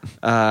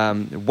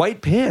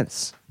 White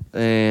pants,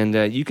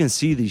 and you can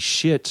see the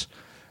shit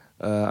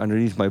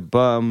underneath my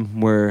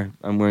bum where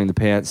I'm wearing the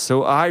pants.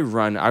 So I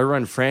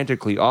run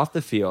frantically off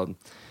the field,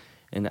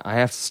 and I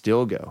have to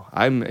still go.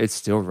 It's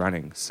still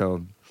running,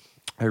 so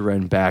I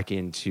run back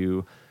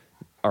into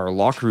our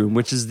locker room,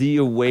 which is the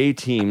away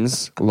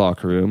team's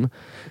locker room.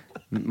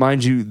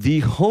 Mind you, the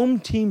home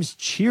team's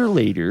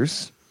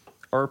cheerleaders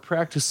are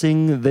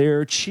practicing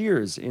their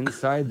cheers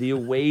inside the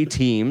away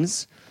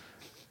team's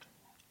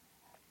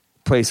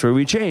place where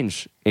we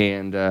change,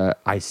 and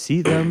I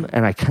see them,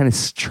 and I kind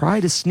of try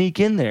to sneak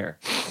in there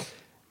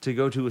to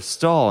go to a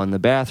stall in the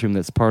bathroom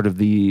that's part of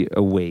the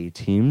away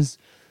team's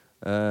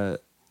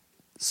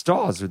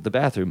stalls with the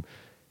bathroom.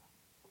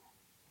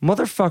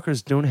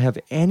 Motherfuckers don't have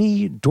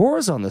any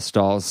doors on the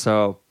stalls,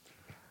 so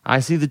I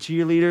see the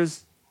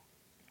cheerleaders.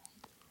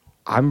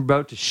 I'm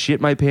about to shit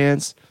my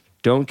pants.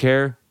 Don't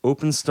care.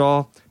 Open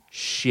stall.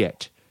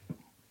 Shit.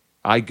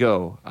 I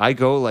go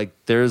like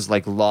there's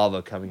like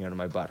lava coming out of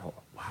my butthole.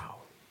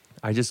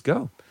 I just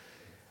go.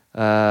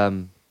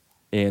 And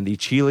the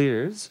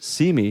cheerleaders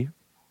see me.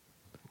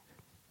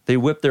 They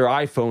whip their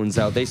iPhones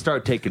out. They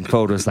start taking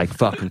photos like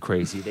fucking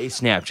crazy. They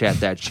Snapchat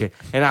that shit.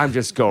 And I'm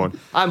just going.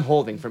 I'm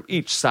holding from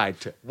each side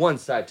to one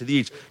side to the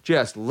each,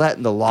 just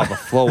letting the lava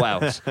flow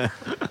out.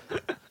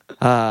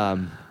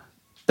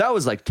 That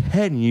was like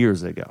 10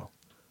 years ago.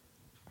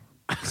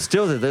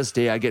 Still to this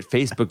day, I get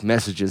Facebook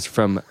messages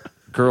from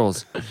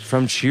girls,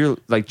 from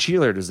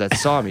cheerleaders that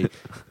saw me.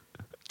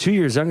 2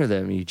 years younger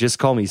than me, just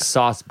call me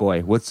Sauce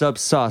Boy. What's up,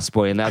 Sauce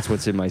Boy? And that's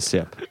what's in my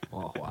sip.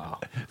 Oh, wow.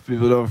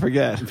 People don't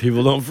forget.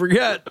 People don't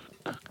forget.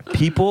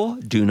 People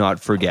do not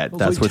forget.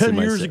 That's like what's 10 in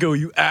my years set. ago,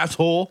 you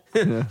asshole.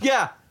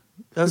 Yeah,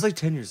 that was like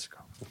 10 years ago.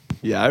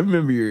 Yeah, I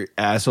remember your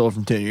asshole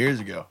from 10 years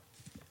ago.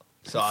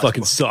 Sauce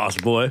Fucking boy. sauce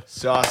boy.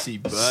 Saucy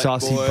butt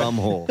Saucy boy.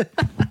 bumhole.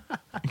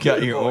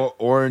 Got your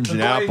orange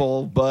and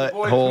apple butt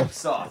hole.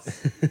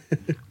 Sauce.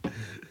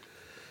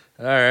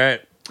 All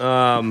right.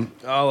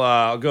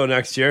 I'll go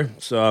next year.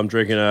 So I'm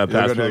drinking a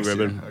Pabst Blue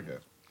Ribbon. Okay.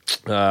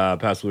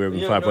 Pabst Blue Ribbon,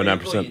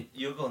 5.9%.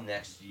 You'll go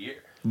next year.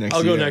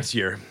 I'll go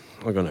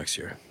next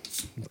year.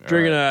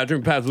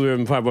 Drinking Pabst Blue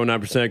Ribbon,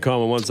 5.9%,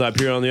 calm on one side,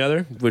 pure on the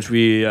other, which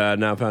we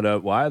now found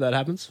out why that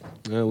happens.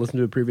 Listen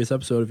to a previous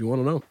episode if you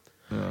want to know.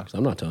 'Cause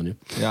I'm not telling you.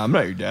 Yeah, I'm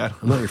not your dad.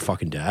 I'm not your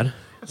fucking dad.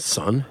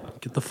 Son,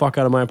 get the fuck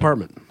out of my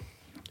apartment.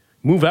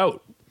 Move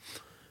out.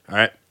 All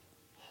right.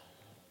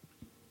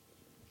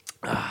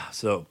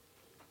 So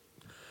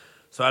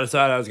I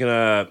decided I was going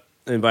to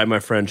invite my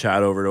friend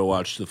Chad over to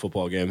watch the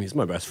football game. He's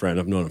my best friend.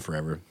 I've known him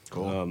forever.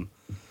 Cool.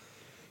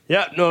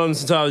 Yeah, known him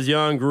since I was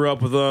young. Grew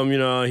up with him. You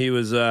know, he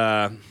was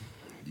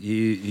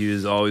he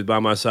was always by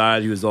my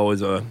side. He was always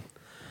kind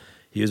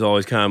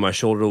of my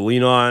shoulder to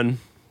lean on.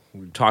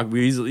 We talk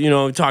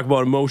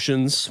about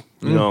emotions,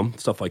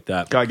 stuff like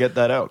that. Gotta get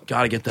that out.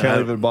 Gotta get that Can't out.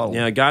 leave it bottled.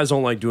 Yeah, guys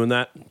don't like doing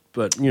that,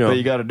 but But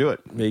you gotta do it.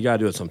 you gotta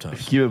do it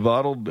sometimes. Keep it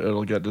bottled,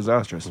 it'll get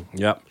disastrous.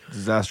 Yep.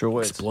 Disaster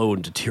awaits. Explode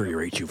and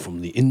deteriorate you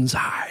from the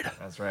inside.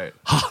 That's right.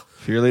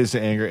 Fear leads to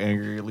anger,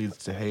 anger leads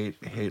to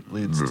hate, hate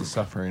leads to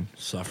suffering.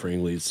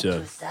 Suffering leads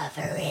to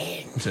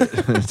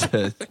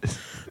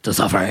to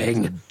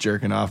suffering.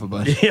 jerking off a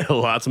bunch. Yeah,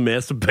 lots of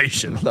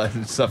masturbation.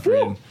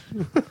 Suffering.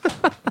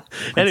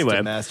 Anyway,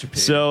 masturbate.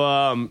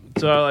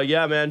 so like,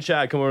 yeah, man,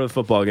 Chad, come over to the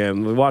football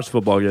game. We watched the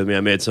football game with me.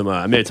 I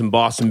made some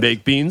Boston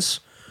baked beans.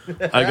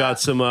 I got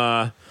some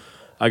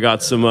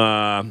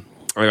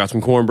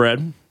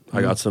cornbread.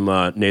 I got some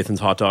Nathan's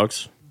hot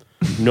dogs.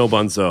 No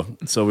buns though,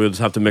 so we'll just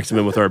have to mix them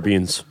in with our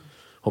beans.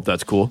 Hope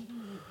that's cool.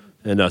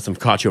 And some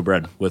cacio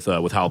bread with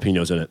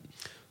jalapenos in it.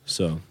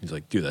 So he's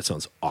like, dude, that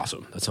sounds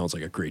awesome. That sounds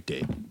like a great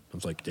date. I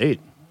was like, date?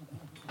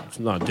 It's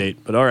not a date,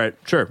 but all right,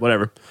 sure,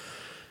 whatever.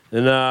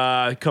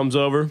 And comes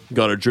over,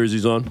 got our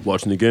jerseys on,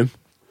 watching the game,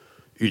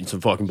 eating some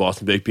fucking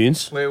Boston baked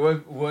beans. Wait,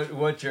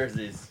 what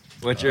jerseys?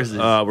 What jerseys?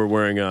 We're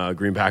wearing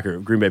Green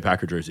Bay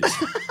Packer jerseys.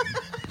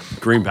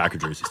 Green Packer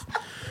jerseys.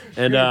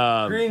 And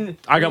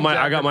I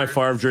got my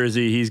Favre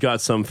jersey. He's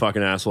got some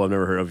fucking asshole I've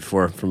never heard of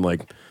before from like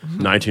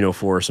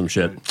 1904 or some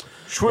shit.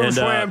 Swim,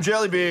 swam,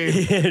 jelly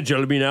bean.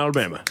 Jelly Bean,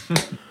 Alabama.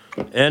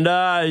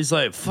 And he's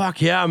like,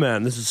 fuck yeah,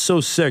 man. This is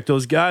so sick.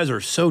 Those guys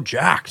are so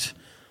jacked.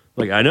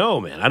 Like, I know,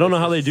 man. I don't know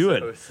how they do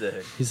it. So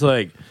sick. He's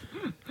like,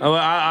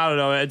 I don't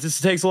know. It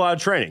just takes a lot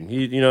of training.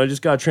 You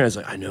just got to train. It's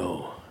like, I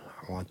know.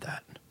 I want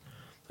that.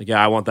 Like,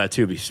 yeah, I want that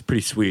too. But he's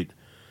pretty sweet.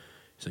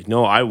 He's like,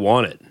 no, I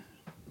want it.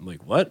 I'm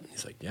like, what?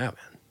 He's like, yeah, man.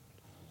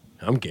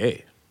 I'm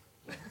gay.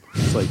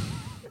 It's like,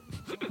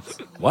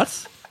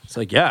 what? It's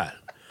like, yeah.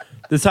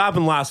 This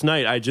happened last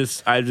night. I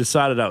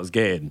decided I was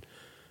gay. And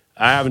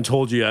I haven't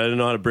told you. I didn't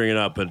know how to bring it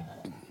up, but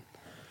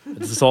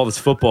it's just all this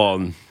football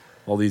and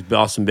all these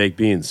Boston baked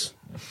beans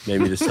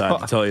made me decide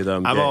to tell you that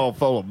I'm gay. I'm all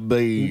full of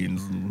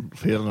beans and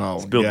feeling all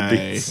Spilled the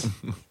gay. beans.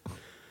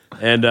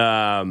 And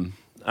I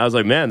was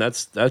like, man,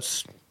 that's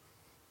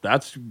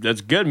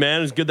good,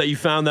 man. It's good that you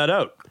found that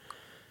out.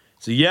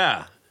 So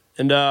yeah,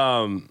 and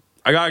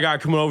I got a guy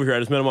coming over here. I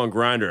just met him on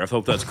Grindr. I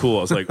hope that's cool.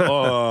 I was like,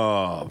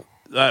 oh,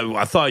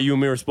 I thought you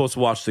and me were supposed to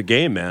watch the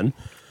game, man.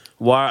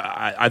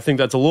 Why? I think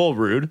that's a little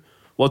rude.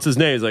 What's his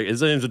name? He's like,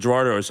 his name's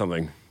Eduardo or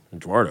something.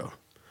 Eduardo.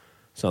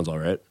 Sounds all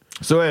right.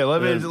 So hey,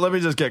 let me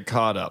just get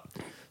caught up.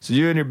 So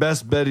you and your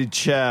best buddy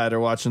Chad are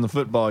watching the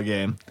football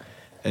game,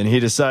 and he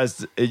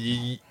decides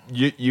you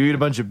eat a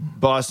bunch of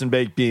Boston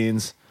baked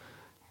beans.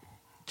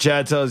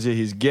 Chad tells you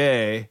he's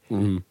gay.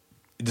 Mm-hmm.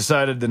 He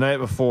decided the night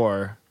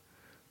before.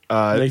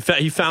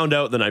 He found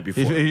out the night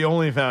before. He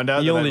only found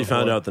out.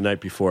 Found out the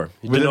night before.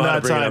 He didn't Within know how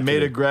to that bring it up time, to made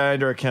me. a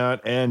Grindr account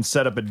and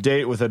set up a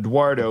date with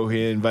Eduardo, who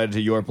he invited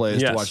to your place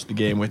to Yes. watch the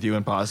game with you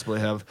and possibly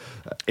have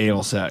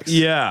anal sex.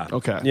 Yeah.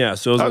 Okay. Yeah.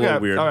 So it was a little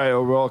weird. All right,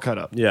 we're all caught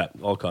up. Yeah,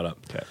 all caught up.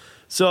 Okay.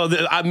 So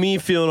me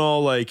feeling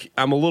all like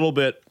I'm a little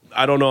bit.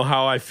 I don't know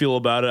how I feel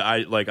about it.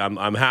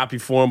 I'm happy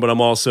for him, but I'm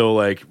also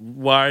like,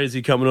 why is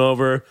he coming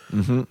over?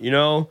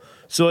 Mm-hmm.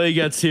 So he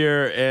gets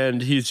here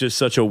and he's just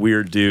such a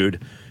weird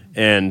dude,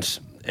 and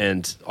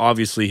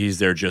obviously he's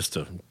there just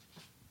to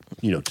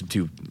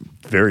do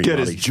very Get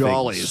his naughty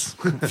jollies.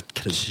 things.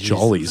 Get his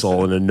jollies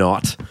all in a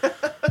knot.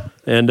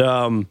 And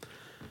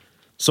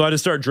so I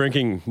just start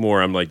drinking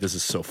more. I'm like, this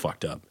is so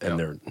fucked up,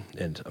 and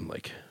I'm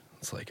like.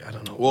 It's like, I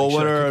don't know. Well, like,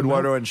 what should I are kick him out?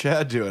 Eduardo and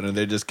Chad doing? Are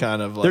they just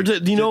kind of like They're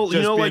just being all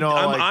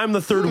I'm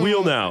the third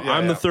wheel now. Yeah,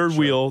 I'm the yeah, third sure.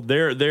 wheel.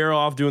 They're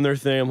off doing their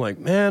thing. I'm like,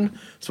 man,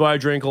 that's why I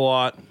drink a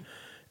lot,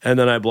 and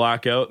then I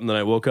black out, and then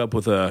I woke up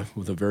with a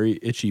very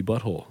itchy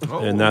butthole,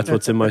 and that's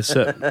what's in my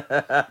sip.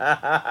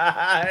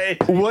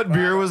 What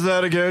beer was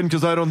that again?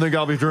 Because I don't think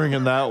I'll be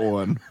drinking that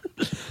one.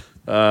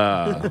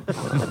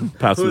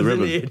 Pass the With an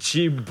ribbon.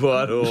 itchy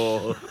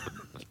butthole.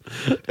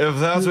 If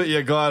that's what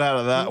you got out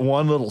of that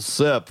one little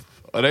sip,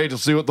 I'd hate to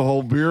see what the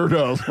whole beer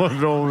does. What do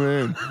you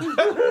mean?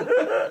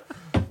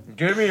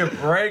 Give me a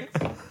break,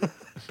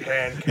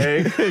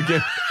 pancake.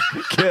 Get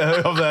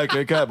off that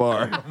Kit Kat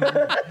bar.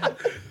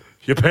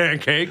 Your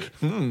pancake.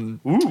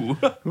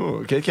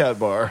 Ooh, Kit Kat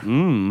bar.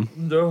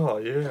 Oh,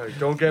 yeah.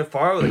 Don't get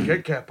far with a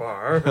Kit Kat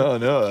bar. Oh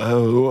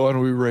no! Why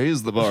don't we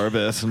raise the bar a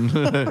bit and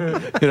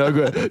do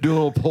a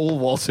little pole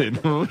vaulting,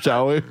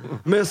 shall we?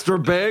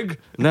 Mr. Big?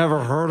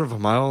 Never heard of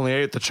him. I only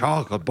ate the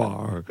chocolate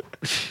bar.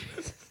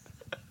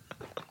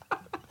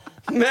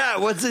 Matt,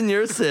 what's in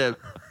your sip?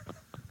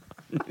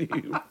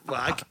 You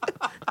fuck.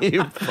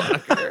 You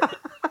fucker.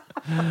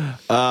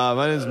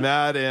 My name's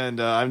Matt,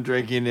 and I'm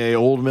drinking a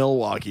Old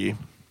Milwaukee.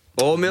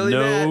 Old Millie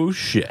no Matt.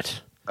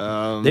 shit.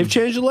 They've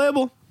changed the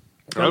label.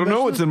 I don't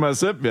know what's in my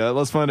sip yet.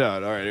 Let's find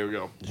out. All right, here we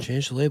go. They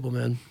changed the label,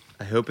 man.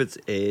 I hope it's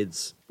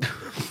AIDS.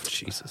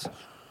 Jesus.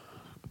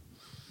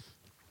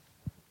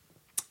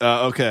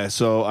 Okay,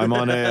 so I'm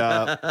on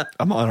a.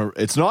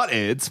 It's not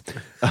AIDS.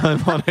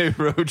 I'm on a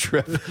road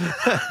trip.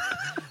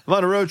 I'm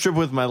on a road trip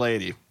with my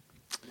lady.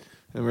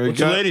 And What's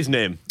your lady's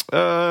name?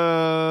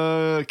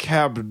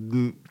 Cab.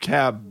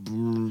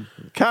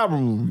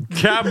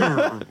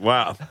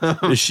 Wow.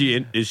 Is she?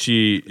 What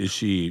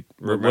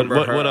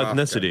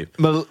ethnicity?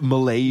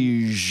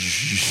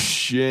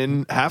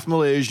 Malaysian, half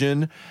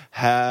Malaysian,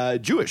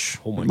 Jewish.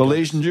 Oh my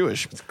Malaysian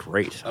Jewish.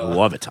 Great. I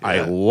love it.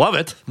 I love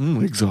it.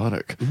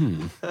 Exotic.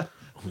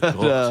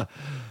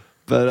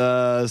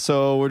 But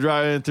so we're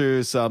driving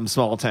through some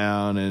small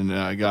town,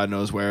 and God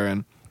knows where,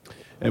 and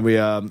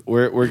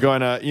we're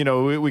going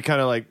to, we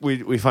kind of like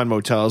we find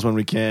motels when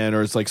we can,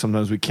 or it's like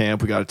sometimes we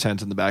camp. We got a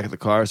tent in the back of the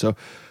car, so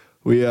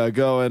we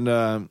go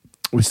and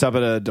we stop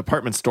at a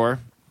department store,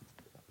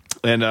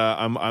 and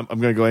I'm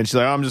gonna go in. She's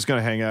like, I'm just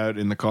gonna hang out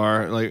in the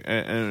car, like,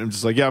 and I'm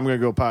just like, yeah, I'm gonna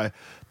go buy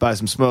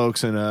some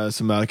smokes and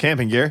some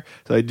camping gear.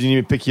 So do you need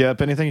me to pick you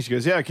up anything? She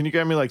goes, yeah, can you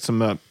grab me like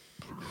some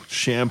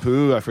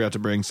shampoo? I forgot to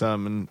bring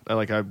some, and I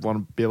want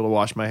to be able to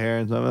wash my hair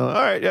and stuff. I'm like,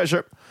 all right, yeah,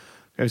 sure.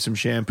 Grab some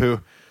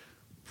shampoo.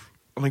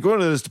 I'm like going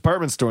to this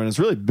department store, and it's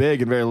really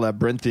big and very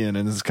labyrinthian,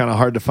 and it's kind of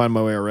hard to find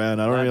my way around.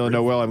 I don't really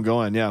know where I'm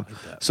going. Yeah,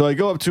 so I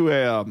go up to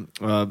an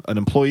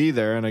employee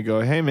there, and I go,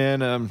 "Hey,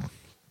 man,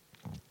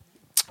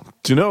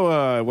 do you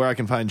know where I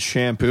can find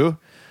shampoo?"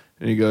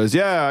 And he goes,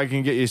 "Yeah, I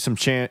can get you some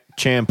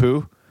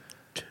shampoo."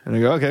 And I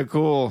go, "Okay,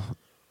 cool."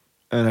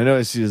 And I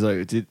noticed he was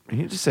like, "Did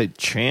he just say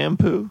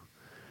shampoo?"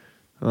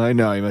 I'm like,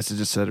 "No, he must have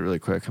just said it really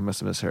quick. I must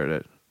have misheard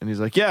it." And he's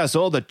like, "Yeah,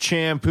 so all the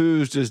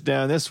shampoo's just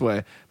down this way."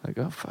 I'm like,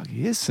 "Oh fuck,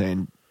 he is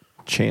saying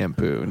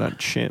shampoo, not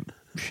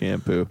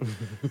shampoo."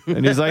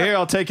 And he's like, "Here,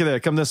 I'll take you there.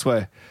 Come this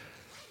way."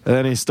 And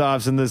then he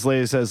stops, and this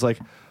lady says, like,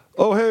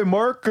 "Oh, hey,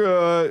 Mark,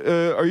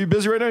 are you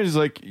busy right now?" And he's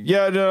like,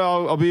 "Yeah,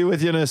 no, I'll be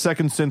with you in a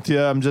second,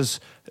 Cynthia. I'm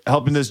just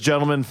helping this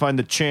gentleman find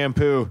the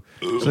shampoo."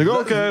 She's like,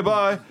 "Okay,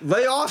 bye."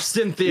 Lay off,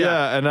 Cynthia.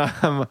 Yeah, and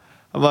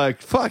I'm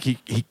like, fuck, he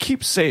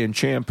keeps saying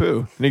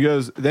shampoo. And he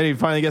goes, then he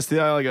finally gets to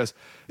the aisle, he goes,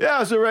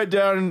 "Yeah, so right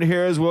down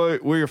here is where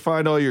you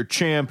find all your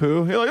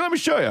shampoo." He's like, "Let me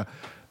show you."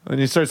 And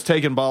he starts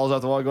taking bottles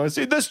out the wall, going,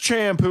 "See, this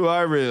shampoo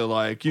I really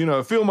like.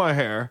 Feel my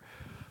hair."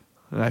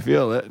 And I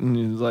feel it. And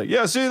he's like,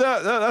 "Yeah, see,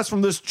 that's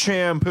from this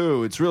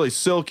shampoo. It's really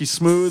silky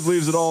smooth,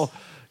 leaves it all,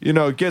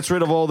 gets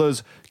rid of all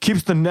those,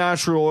 keeps the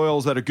natural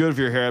oils that are good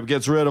for your hair,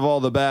 gets rid of all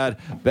the bad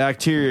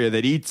bacteria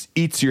that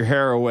eats your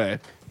hair away."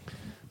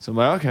 So I'm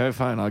like, "Okay,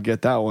 fine, I'll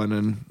get that one."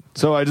 And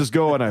so I just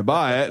go and I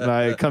buy it, and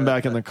I come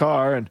back in the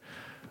car, and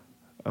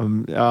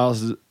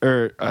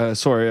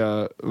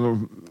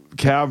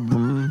cab.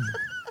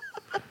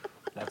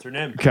 That's her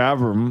name.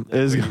 Cavram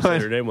is Her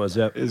going. name was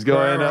that. Is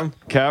going up.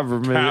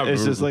 Cavram.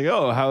 It's just like,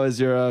 "Oh, how is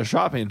your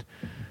shopping?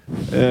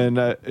 And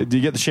do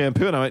you get the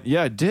shampoo?" And I went,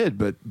 "Yeah, I did,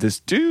 but this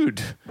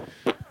dude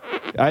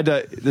had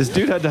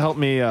to help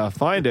me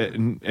find it,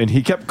 and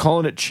he kept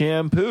calling it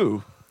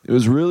shampoo. It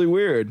was really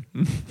weird."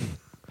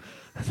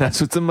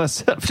 That's what's in my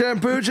sip.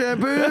 Shampoo.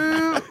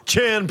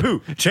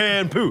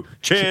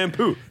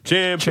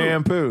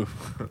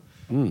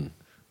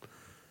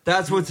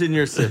 That's what's in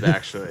your sip,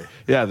 actually.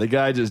 Yeah, the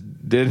guy just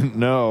didn't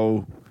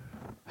know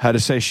how to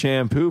say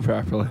shampoo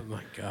properly. Oh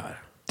my god.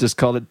 Just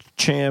called it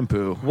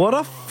shampoo. What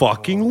a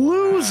fucking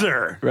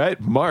loser.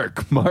 Right?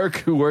 Mark,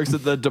 who works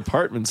at the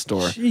department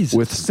store Jesus.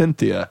 with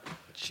Cynthia.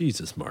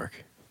 Jesus,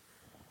 Mark.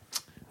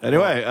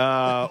 Anyway,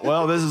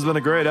 well, this has been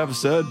a great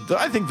episode.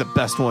 I think the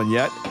best one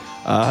yet.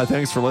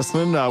 Thanks for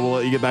listening. We'll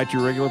let you get back to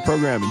your regular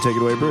program and take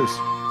it away, Bruce.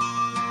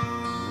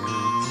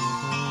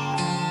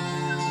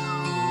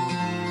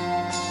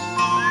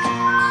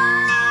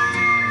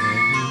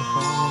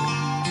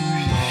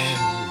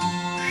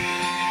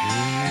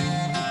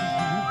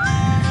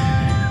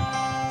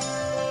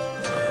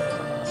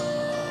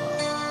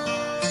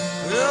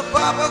 Well,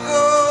 Papa, go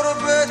to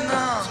bed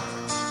now.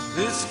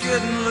 It's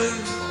getting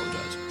late.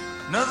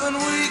 Nothing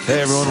we can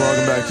Hey, everyone.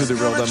 Welcome say back to the is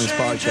Real gonna Dummies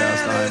change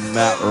Podcast. I'm anything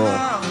Matt Earl.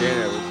 now.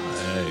 Hey,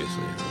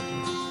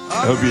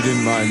 I hope you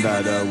didn't mind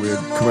that weird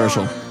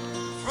commercial.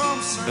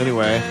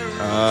 Anyway,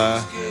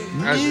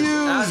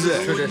 As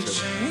is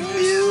tradition.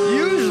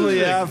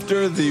 usually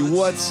after the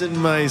 "What's in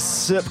My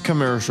Sip"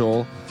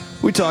 commercial,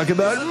 We talk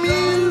about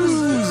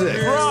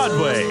music.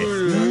 Broadway.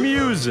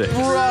 Music.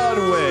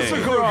 Broadway.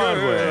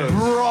 Broadway.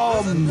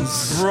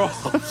 Brahms.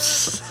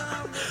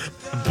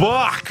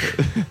 Bach.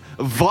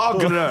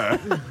 Wagner.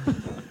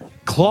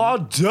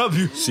 Claude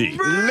Debussy.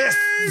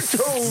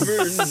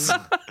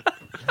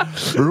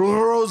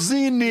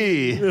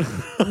 Rossini. You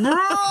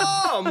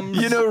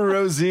know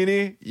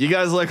Rossini? You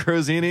guys like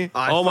Rossini?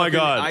 Oh my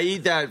God. I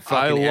eat that I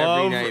fucking every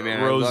love night,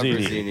 man. Rossini. I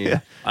love Rossini. Yeah.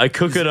 I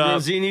cook it up.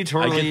 Rossini, I get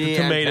tortellini, the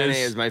and tomatoes.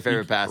 penne is my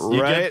favorite pasta.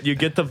 Right. You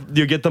get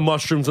the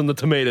mushrooms and the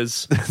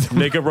tomatoes.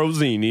 Make a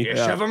Rossini.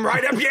 Shove them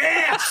right up your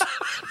ass.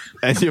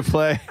 And you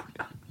play.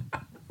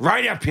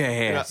 Right up your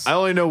ass. I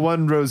only know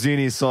one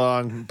Rossini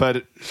song,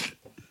 but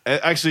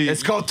actually,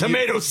 It's called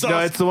tomato sauce. No,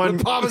 it's the one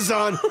with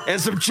Parmesan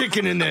and some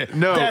chicken in there.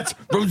 No. That's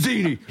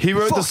Rossini. he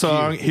wrote the Fuck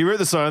song. you. He wrote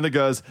the song that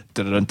goes.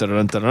 Really?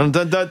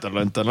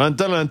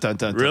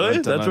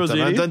 That's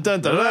Rossini?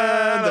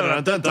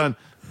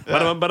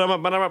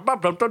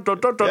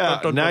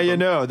 Yeah, now you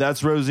know.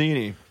 That's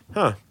Rossini.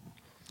 Huh.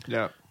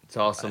 Yeah. It's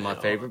also my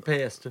favorite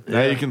pasta.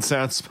 Now you can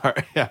sound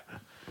smart. Yeah.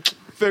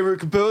 Favorite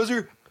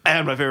composer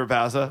and my favorite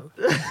pasta.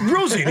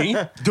 Rossini.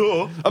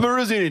 Duh. I'm a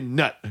Rossini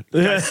nut.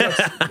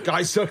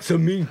 Guy sucks a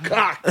mean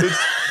cock.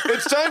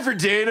 It's time for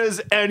Dana's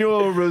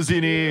annual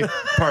Rossini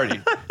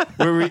party,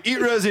 where we eat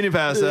Rossini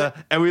pasta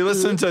and we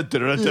listen to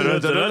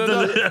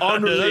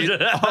on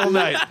repeat all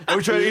night. And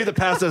we try to eat the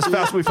pasta as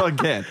fast as we fucking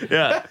can.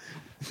 Yeah.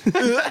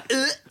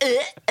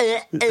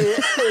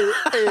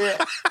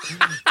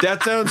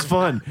 That sounds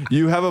fun.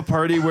 You have a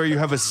party where you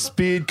have a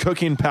speed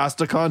cooking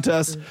pasta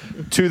contest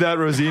to that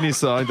Rossini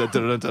song. I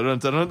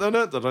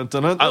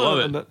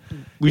love it.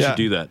 We should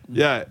do that.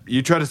 Yeah,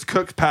 you try to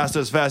cook pasta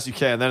as fast as you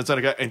can,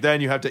 and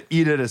then you have to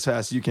eat it as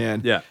fast as you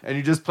can. Yeah. And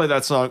you just play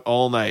that song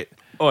all night.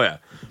 Oh yeah.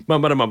 You're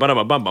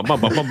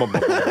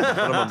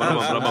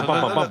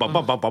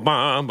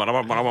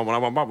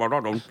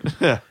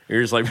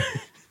just like,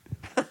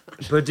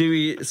 But do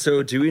we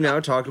now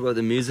talk about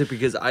the music?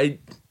 Because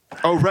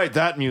Oh, right,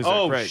 that music.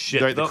 oh right.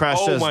 shit, Right, the Crash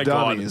oh Test my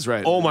Dummies, God.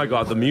 right. Oh my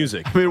God, the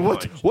music. I mean,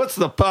 what's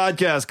the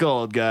podcast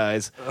called,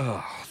 guys?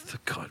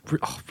 God,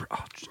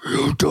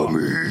 You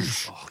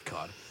dummies. oh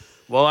God.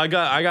 Well, I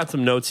got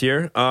some notes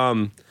here.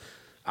 I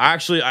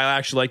actually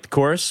like the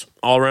chorus.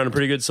 All around a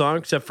pretty good song,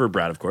 except for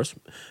Brad, of course.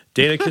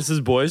 Dana kisses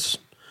boys.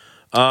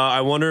 I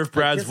wonder if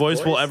Brad's kiss voice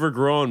will boys? ever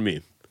grow on me.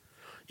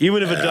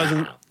 Even if it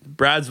doesn't,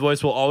 Brad's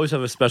voice will always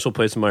have a special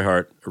place in my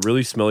heart. A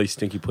really smelly,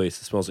 stinky place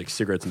that smells like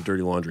cigarettes and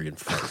dirty laundry and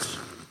farts.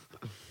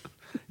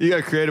 You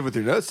got creative with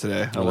your notes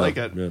today. I like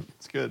it. Yeah.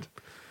 It's good.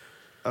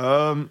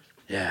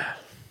 Yeah.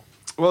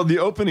 Well, the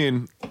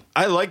opening,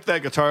 I like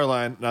that guitar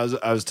line. And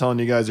I was telling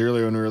you guys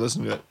earlier when we were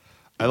listening to it.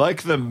 I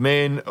like the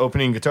main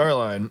opening guitar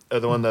line,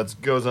 the one that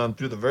goes on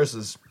through the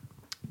verses.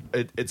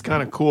 It's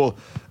kind of cool.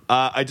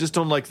 I just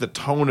don't like the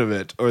tone of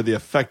it or the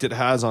effect it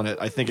has on it.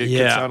 I think it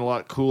could sound a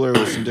lot cooler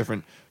with some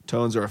different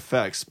tones or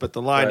effects. But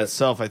the line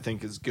itself, I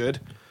think, is good.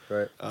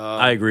 right.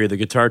 I agree. The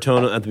guitar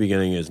tone at the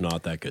beginning is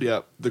not that good.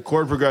 Yeah, the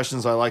chord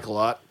progressions I like a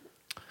lot.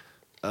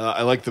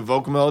 I like the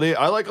vocal melody.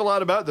 I like a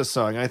lot about this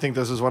song. I think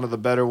this is one of the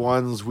better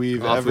ones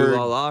we've Off ever. Ooh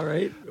La La,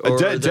 right? Or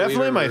that we've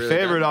definitely ever my really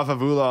favorite done? off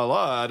of Ooh La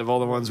La out of all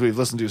the ones we've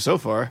listened to so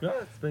far. Yeah,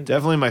 it's been good.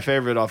 Definitely my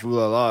favorite off Ooh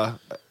La La.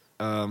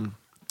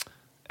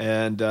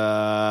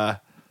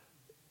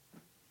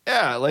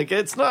 Yeah, like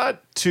it's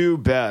not too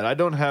bad. I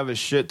don't have a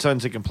shit ton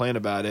to complain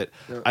about it.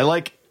 No. I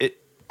like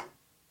it.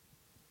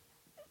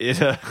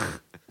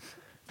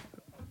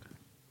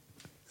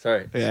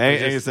 Sorry. Yeah,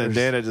 Angus and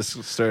Dana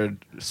just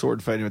started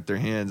sword fighting with their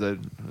hands.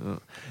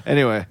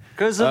 Anyway,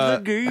 Because of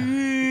the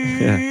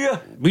gay. yeah.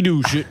 We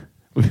do shit.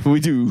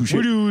 we do shit.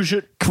 We do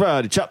shit.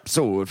 Karate chop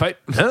sword fight.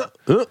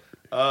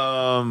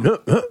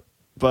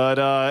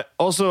 But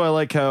also I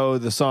like how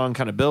the song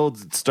kind of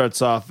builds. It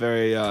starts off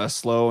very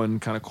slow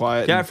and kind of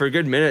quiet. Yeah, and, for a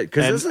good minute.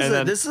 Because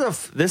And this is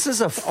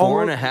a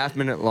 4.5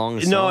 minute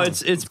long song. No,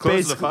 it's close to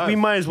basically 5. we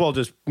might as well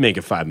just make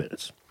it 5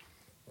 minutes.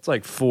 It's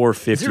like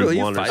 4:51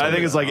 really or 5 something. I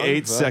think it's like Long, 8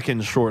 but-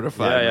 seconds short of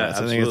 5 Yeah, yeah, minutes.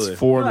 I think absolutely. it's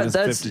 4 Yeah, minutes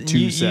that's 52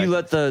 you seconds.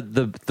 let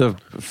the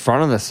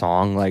front of the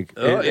song like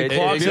it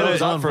clocks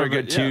goes in on for a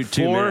good two minutes.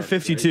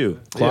 4:52.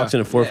 Clocks in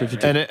at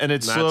 4:52. and it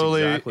That's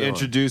slowly exactly on.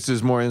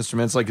 introduces more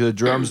instruments. Like the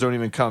drums don't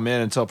even come in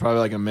until probably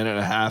like a minute and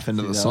a half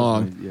into the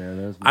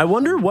song. I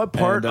wonder what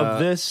part And, of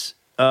this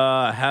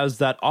has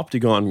that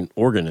octagon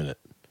organ in it.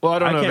 Well, I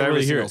don't I know if can't every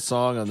really hear single it.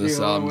 song on this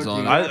album's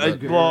on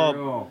it.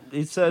 Well,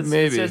 it says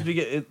Maybe.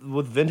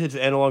 with vintage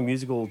analog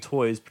musical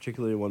toys,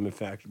 particularly one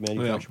manufactured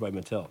by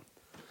Mattel.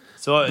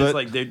 So it's But-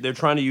 like they're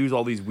trying to use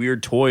all these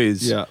weird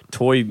toys, Yeah.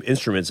 toy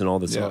instruments in all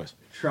the Yeah. songs.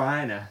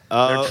 Trying to.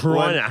 They're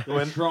trying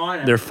to.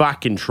 Trying They're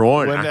fucking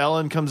trying When to.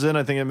 Ellen comes in,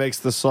 I think it makes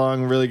the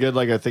song really good.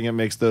 Like I think it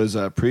makes those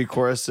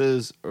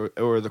pre-choruses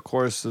or the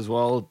chorus as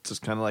well,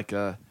 just kind of like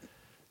a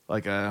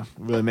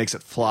really makes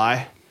it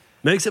fly.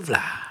 Makes it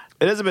fly.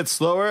 It is a bit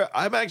slower.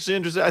 I'm actually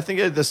interested. I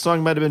think the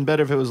song might have been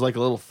better if it was like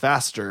a little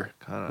faster.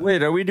 Kinda.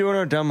 Wait, are we doing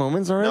our dumb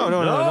moments already? No,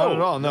 not at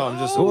all. No, I'm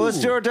just. Well,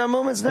 let's do our dumb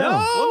moments now.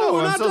 Well, we're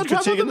I'm not still talking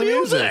about critiquing the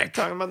music.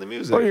 Talking about the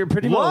music. Oh, you're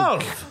pretty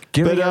Love.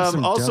 Giving But us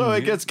some also, dumb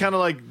it gets kind of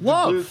like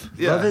Love.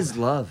 Yeah. Love is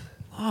love.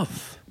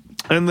 Love.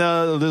 And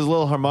there's a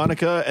little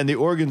harmonica, and the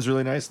organ's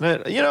really nice.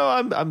 And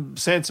I'm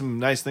saying some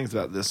nice things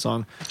about this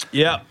song.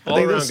 Yeah, I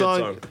think this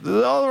song,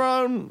 all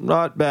around,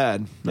 not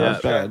bad.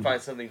 Not bad.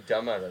 Find something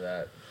dumb out of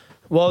that.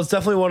 Well, it's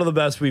definitely one of the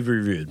best we've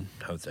reviewed,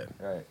 I would say.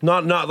 Right.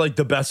 Not like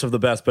the best of the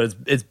best, but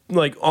it's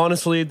like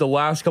honestly, the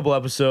last couple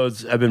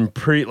episodes have been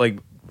pretty like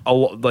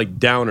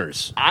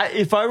downers.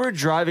 If I were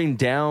driving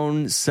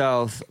down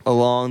south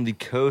along the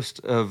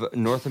coast of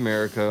North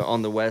America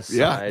on the west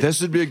side,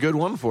 this would be a good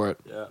one for it.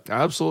 Yeah,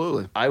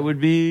 absolutely. I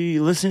would be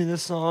listening to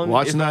this song,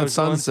 Watching if I that was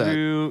going sunset.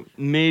 through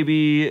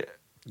maybe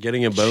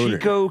Getting a boner.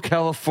 Chico,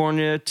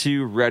 California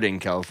to Redding,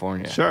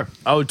 California. Sure.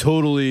 I would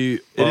totally.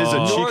 It is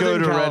a Chico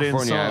Northern to Redding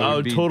California, song. I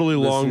would be totally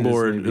listening to this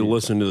longboard maybe. and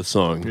listen to the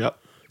song. Yep.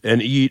 And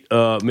eat.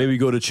 Maybe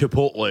go to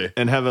Chipotle.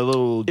 And have a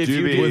little If you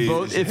doobie. did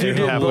both, if you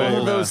did halfway. both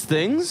of those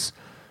things,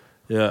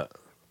 Yeah.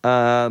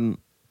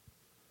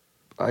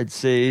 I'd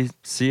say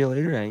see you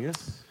later,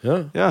 Angus.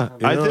 Yeah. Yeah,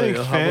 I know, think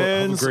have a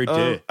fans. great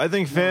day. I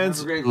think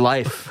fans. Great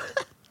life.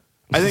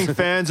 I think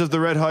fans of the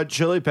Red Hot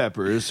Chili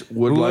Peppers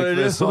would like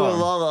this song.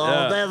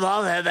 Yeah.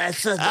 I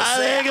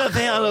think a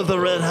fan of the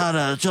Red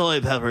Hot Chili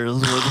Peppers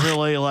would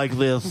really like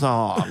this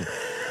song.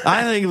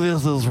 I think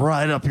this is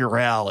right up your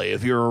alley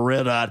if you're a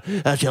Red Hot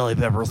Chili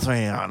Peppers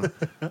fan.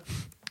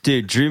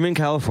 Dude, dreaming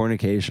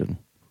Californication.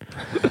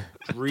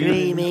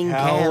 Dreaming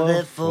Hey,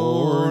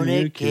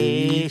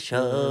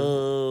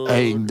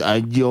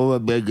 you're a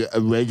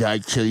Red Hot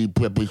Chili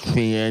Peppers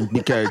fan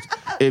because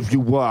if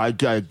you are, I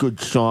got a good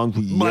song for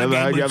you. My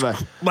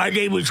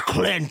name is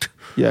Clint.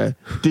 Yeah,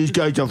 these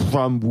guys are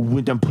from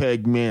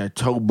Winnipeg,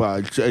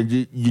 Manitoba. So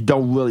you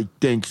don't really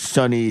think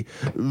sunny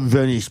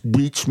Venice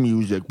Beach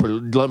music, but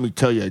let me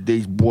tell you,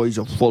 these boys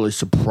are full of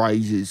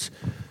surprises.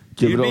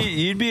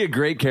 You'd be a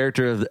great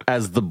character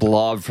as the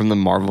Blob from the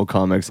Marvel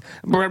comics.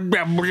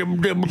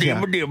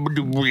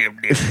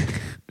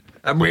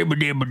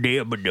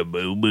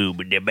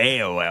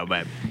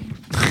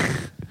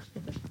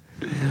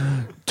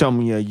 Tell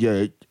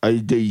me,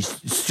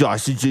 these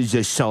sausages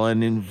are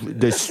selling in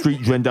the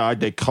street vendor, are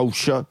they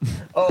kosher?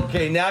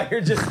 Okay, now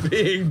you're just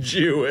being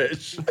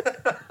Jewish.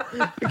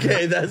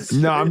 Okay, that's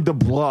No, I'm the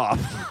Blob.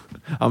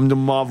 I'm the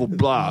Marvel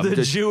Blob.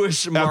 the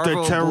Jewish Marvel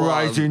After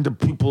terrorizing the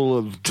people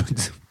of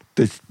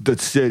the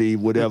city,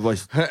 whatever.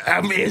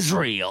 I'm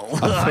Israel.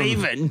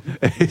 Even.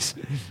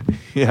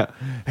 Yeah.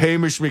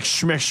 Hamish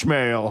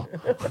McSmeshmail.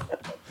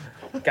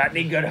 got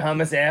any good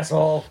hummus,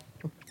 asshole?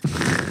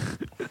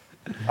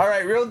 All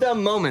right, real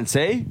dumb moments,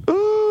 eh?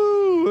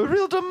 Ooh, a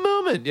real dumb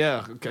moment.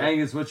 Yeah. Okay.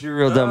 Angus, what's your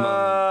real dumb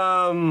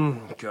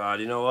moment?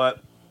 God, you know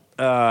what?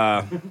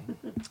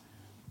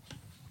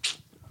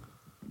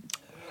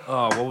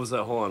 What was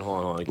that? Hold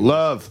on.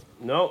 Love.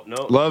 No.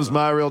 Love's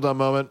my real dumb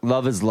moment.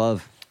 Love is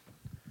love.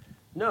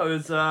 No,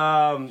 it's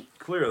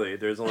clearly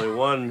there's only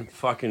one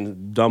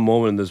fucking dumb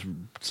moment in this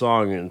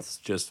song, and it's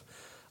just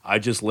I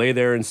just lay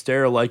there and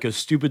stare like a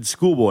stupid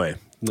schoolboy.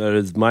 That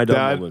is my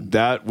dumb moment.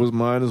 That was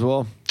mine as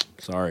well.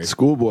 Sorry.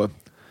 Schoolboy.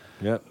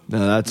 Yep.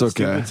 No, that's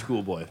okay. Stupid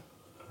schoolboy.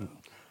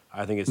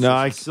 I think it's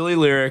No, just a silly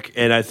lyric,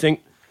 and I think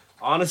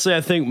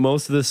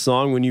most of this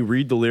song, when you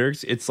read the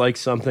lyrics, it's like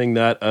something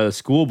that a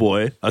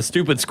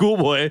stupid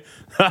schoolboy,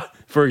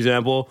 for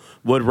example,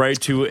 would write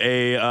to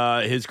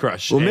his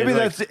crush. Well, maybe And,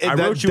 that's I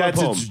wrote you a that's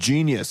poem. its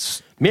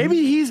genius. Maybe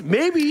he is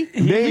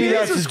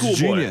That's a its schoolboy.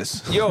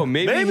 genius. Yo,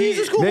 maybe he's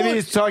a schoolboy. Maybe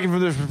he's talking from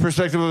the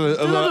perspective of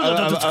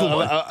a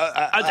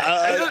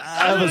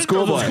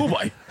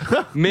schoolboy.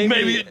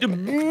 Maybe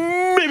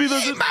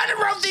there's He might have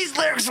wrote these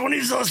lyrics when he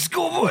was a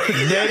schoolboy.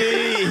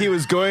 Maybe he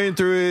was going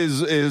through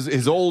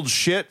his old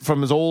shit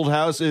from his old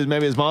house.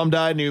 Maybe his mom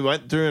died, and he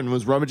went through and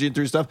was rummaging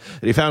through stuff,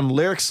 and he found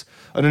lyrics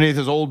underneath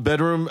his old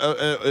bedroom,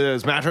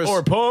 his mattress,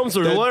 or poems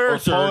or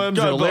lyrics or poems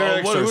or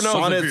lyrics or who knows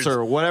sonnets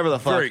or whatever the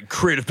fuck. very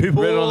creative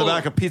people Written on the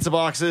back of pizza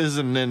boxes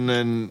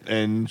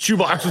and shoe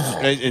boxes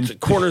and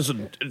corners,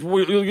 and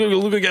we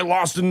get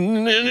lost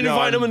and you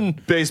find them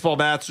and baseball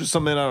bats or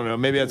something. I don't know.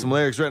 Maybe he had some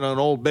lyrics written on an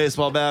old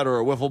baseball bat or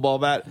a wiffle ball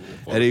bat,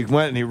 and he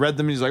went and he read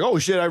them. And he's like, "Oh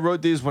shit! I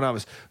wrote these when I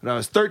was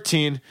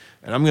 13,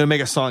 and I'm gonna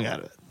make a song out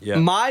of it." yeah.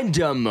 my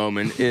dumb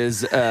moment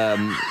is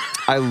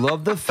I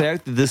love the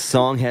fact that this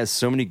song has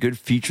so many good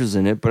features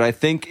in it, but I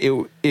think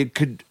it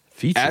could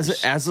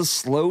Features. as a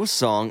slow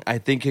song. I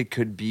think it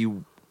could be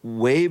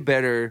way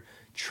better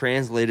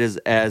translated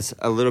as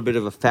a little bit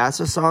of a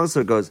faster song.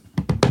 So it goes.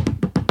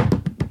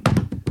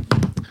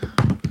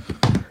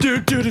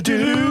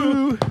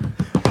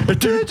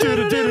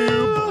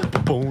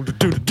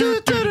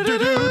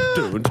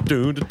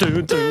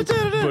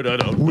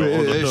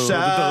 Wish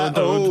I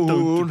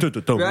owned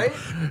Right?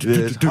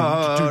 It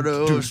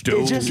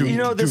just, you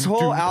know, this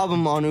whole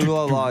album on Ooh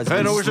La La is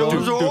And I wish I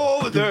was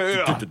over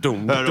there.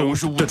 And I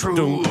wish it was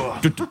true.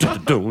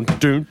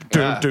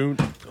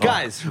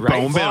 Guys, right?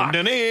 Are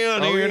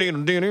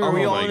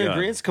we all in God.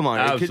 agreement? Come on.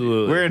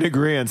 Absolutely. We're in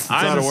agreement. It's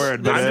not a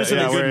word, but I'm just in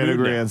a good we're in mood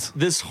now. agreement.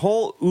 This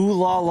whole Ooh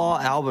La La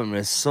album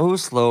is so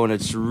slow and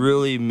it's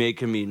really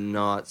making me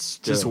not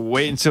still. Just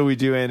wait until we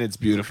do, and it's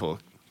beautiful.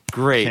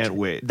 Great. Can't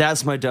wait.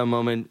 That's my dumb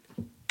moment.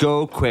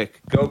 Go quick.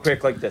 Go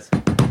quick like this.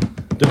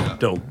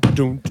 Well,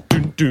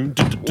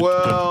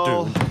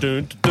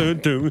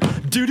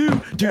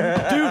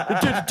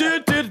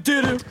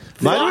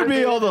 mine would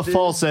be all the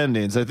false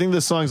endings. I think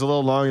this song's a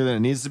little longer than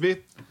it needs to be.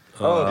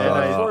 Oh,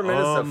 4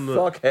 minutes of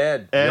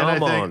fuckhead.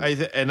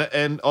 And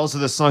and also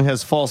the song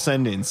has false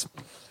endings.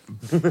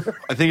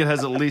 I think it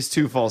has at least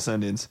 2 false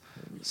endings.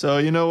 So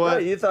you know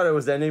what? You thought it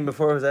was ending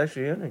before it was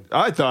actually ending.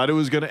 I thought it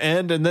was going to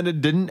end, and then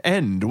it didn't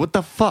end. What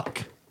the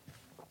fuck?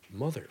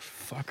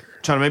 Motherfucker.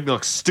 Trying to make me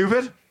look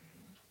stupid?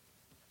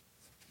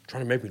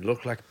 Trying to make me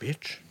look like a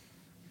bitch.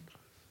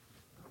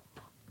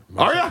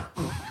 Are ya?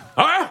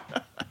 Are ya?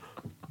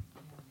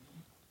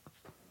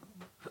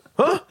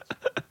 Huh?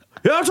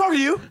 Yeah, I'm talking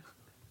to you.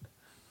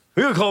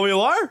 You gonna call me a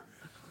liar?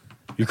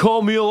 You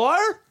call me a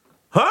liar?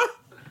 Huh?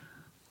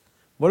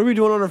 What are we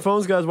doing on our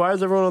phones, guys? Why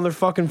is everyone on their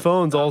fucking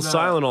phones all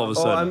silent all of a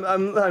sudden?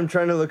 I'm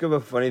trying to look up a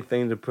funny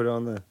thing to put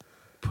on the.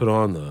 Put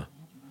on the.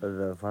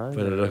 Fine.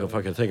 But look, if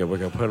I can think of, we're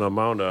gonna put it on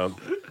Mount.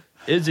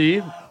 Izzy,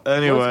 what's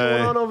Anyway.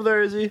 going on over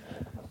there, Izzy?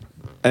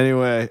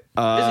 Anyway, Izzy,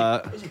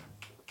 come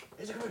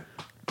here.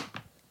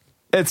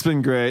 it's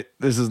been great.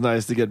 This is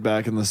nice to get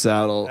back in the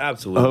saddle.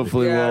 Absolutely.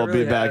 Hopefully we'll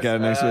be back at it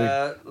next week.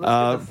 Let's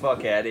get the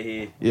fuck out of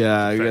here.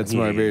 Yeah, we got some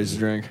more beers to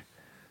drink.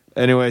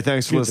 Anyway,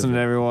 thanks for listening,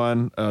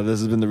 everyone. This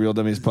has been the Real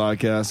Dummies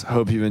Podcast.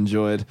 Hope you've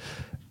enjoyed.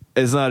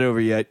 It's not over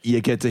yet.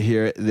 You get to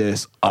hear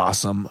this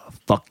awesome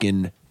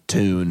fucking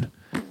tune.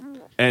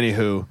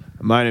 Anywho,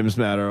 my name is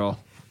Matt Earl.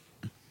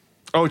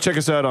 Oh, check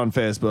us out on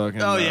Facebook.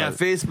 And,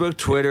 Facebook,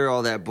 Twitter,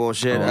 all that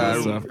bullshit. all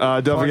that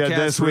stuff. Don't forget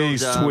this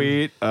week's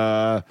tweet.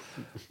 I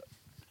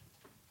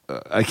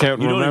can't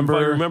You don't remember.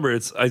 even remember.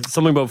 It's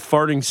something about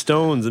farting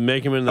stones and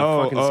making them in the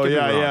fucking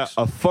skipping rocks.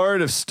 A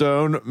fart of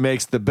stone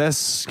makes the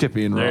best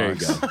skipping There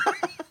rocks. you go.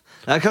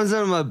 That comes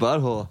out of my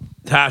butthole.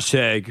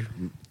 Hashtag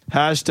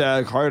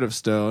Hashtag Heart of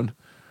Stone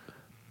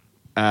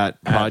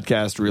at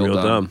Podcast Real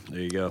Dumb.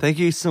 There you go. Thank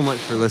you so much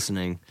for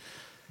listening.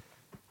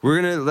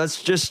 Let's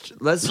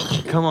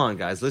come on,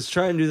 guys. Let's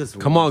try and do this.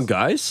 Come on,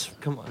 guys.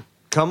 Come on,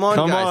 Come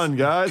on,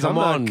 guys. Come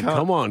on,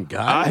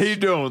 guys. I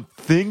don't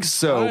think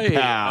so, Hey,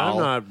 pal. I'm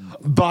not.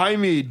 Buy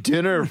me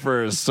dinner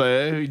first.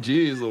 Say,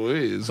 jeez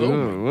Louise. What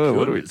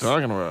are we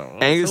talking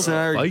about? Angus and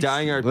I are feisty.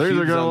 dyeing our There's a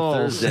pubes girl on all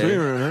Thursday.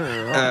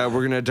 screaming.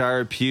 We're gonna dye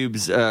our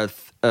pubes a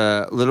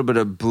little bit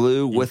of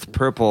blue with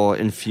purple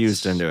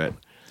infused into it.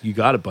 You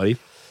got it, buddy.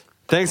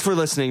 Thanks for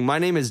listening. My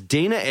name is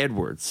Dana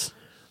Edwards.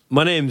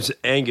 My name's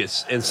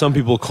Angus, and some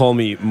people call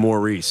me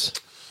Maurice.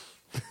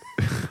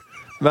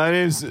 My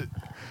name's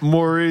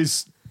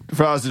Maurice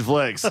Frosted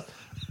Flakes.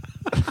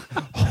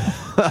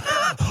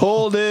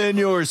 Hold in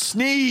your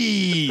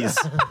sneeze.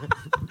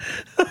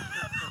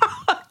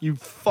 You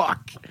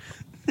fuck.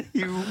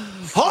 You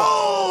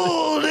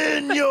hold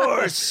in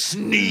your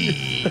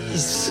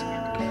sneeze.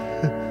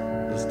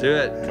 Let's do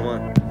it. Come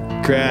on.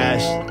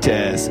 Crash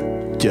test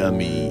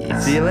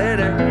dummies. See you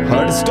later.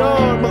 Heart of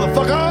stone,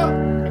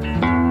 motherfucker.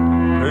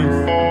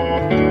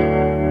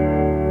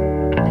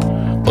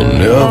 I'll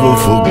never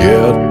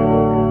forget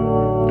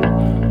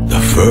the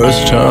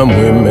first time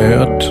we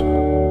met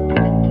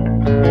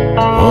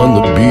on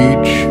the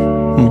beach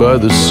by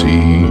the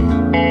sea.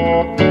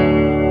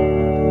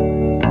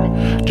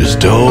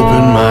 Just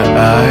open my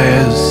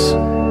eyes,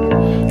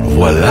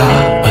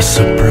 voila, a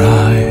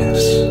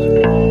surprise.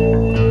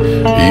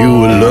 You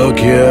were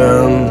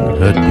looking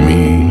at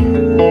me,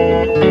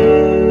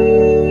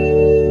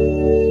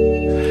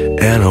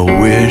 and I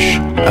wish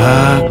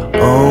I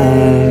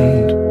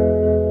owned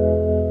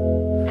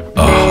a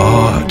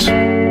heart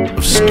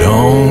of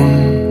stone.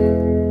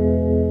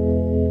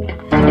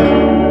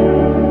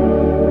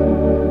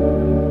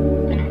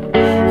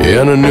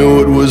 And I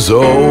knew it was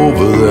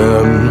over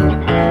then.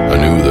 I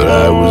knew that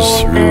I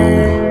was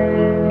through.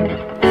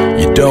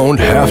 You don't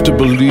have to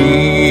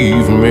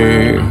believe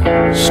me,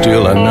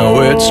 still I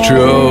know it's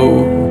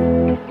true.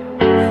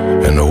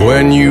 And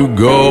when you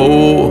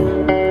go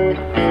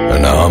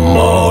and I'm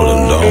all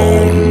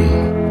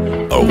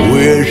alone, I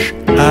wish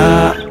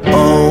I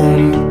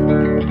owned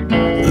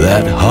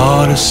that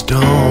heart of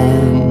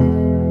stone.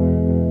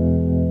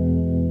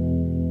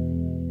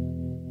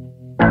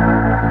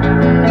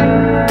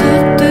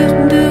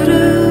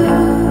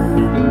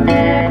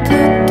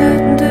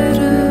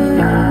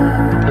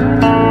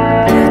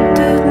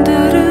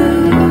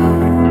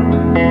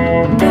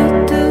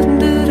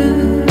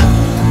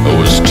 I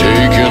was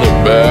taken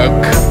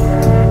aback,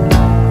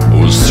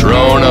 I was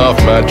thrown off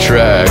my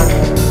track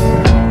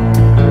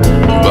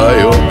by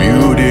your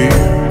beauty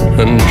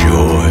and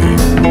joy.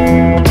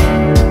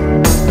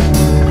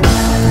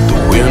 The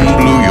wind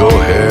blew your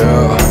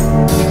hair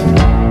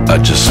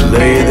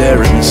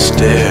and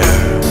stare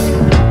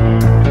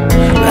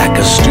like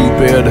a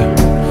stupid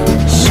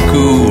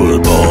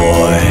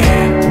schoolboy.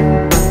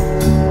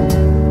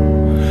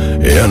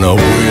 And I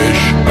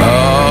wish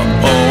I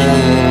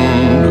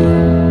owned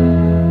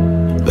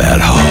that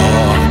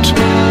heart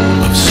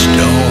of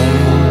stone.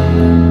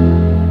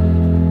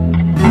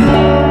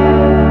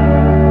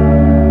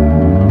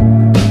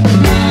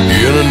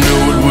 And I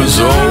knew it was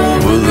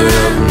over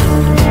then.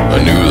 I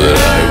knew that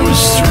I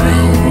was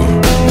through.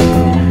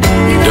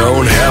 You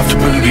don't have to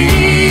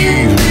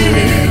believe me,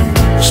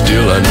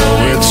 still I know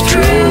it's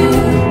true.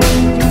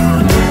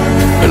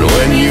 And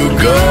when you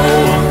go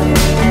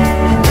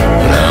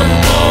and I'm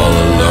all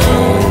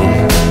alone,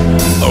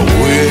 I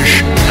wish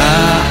I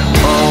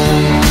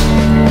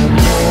owned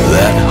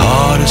that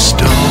heart of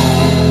stone.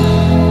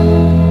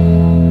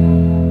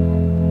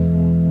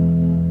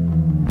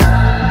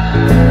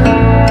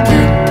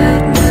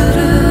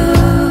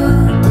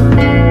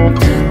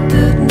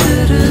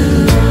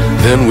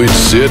 Then we'd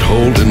sit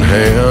holding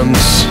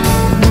hands,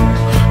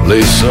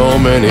 lay so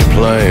many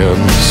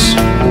plans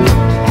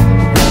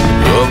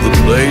of the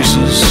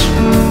places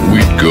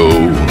we'd go.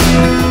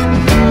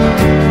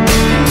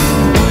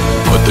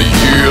 But the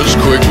years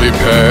quickly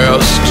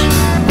passed,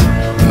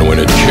 and when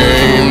it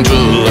came to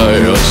the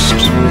last,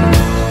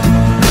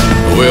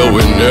 well,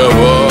 we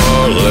never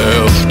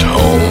left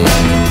home.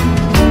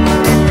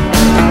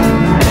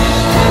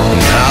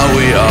 Now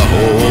we are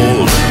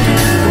whole,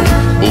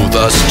 both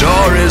our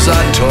stories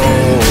are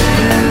told,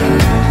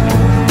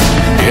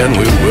 and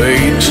we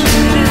wait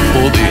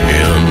for the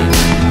end.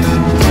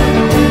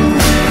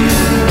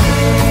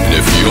 And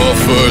if you're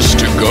first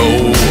to go,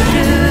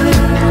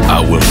 I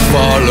will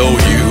follow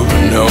you,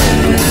 know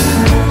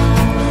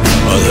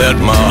that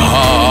my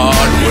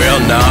heart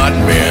will not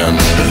bend.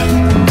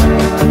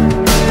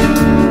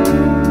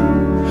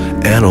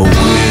 And I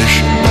wish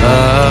I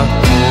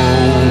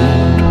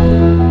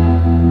owned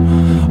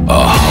a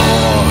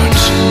heart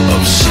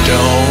of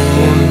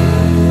stone.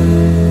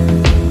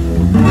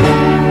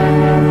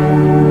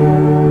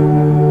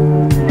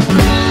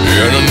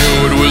 And I knew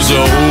it was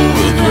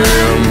over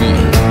then.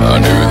 I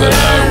knew that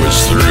I was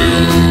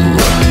through.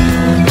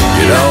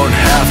 You don't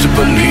have to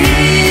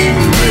believe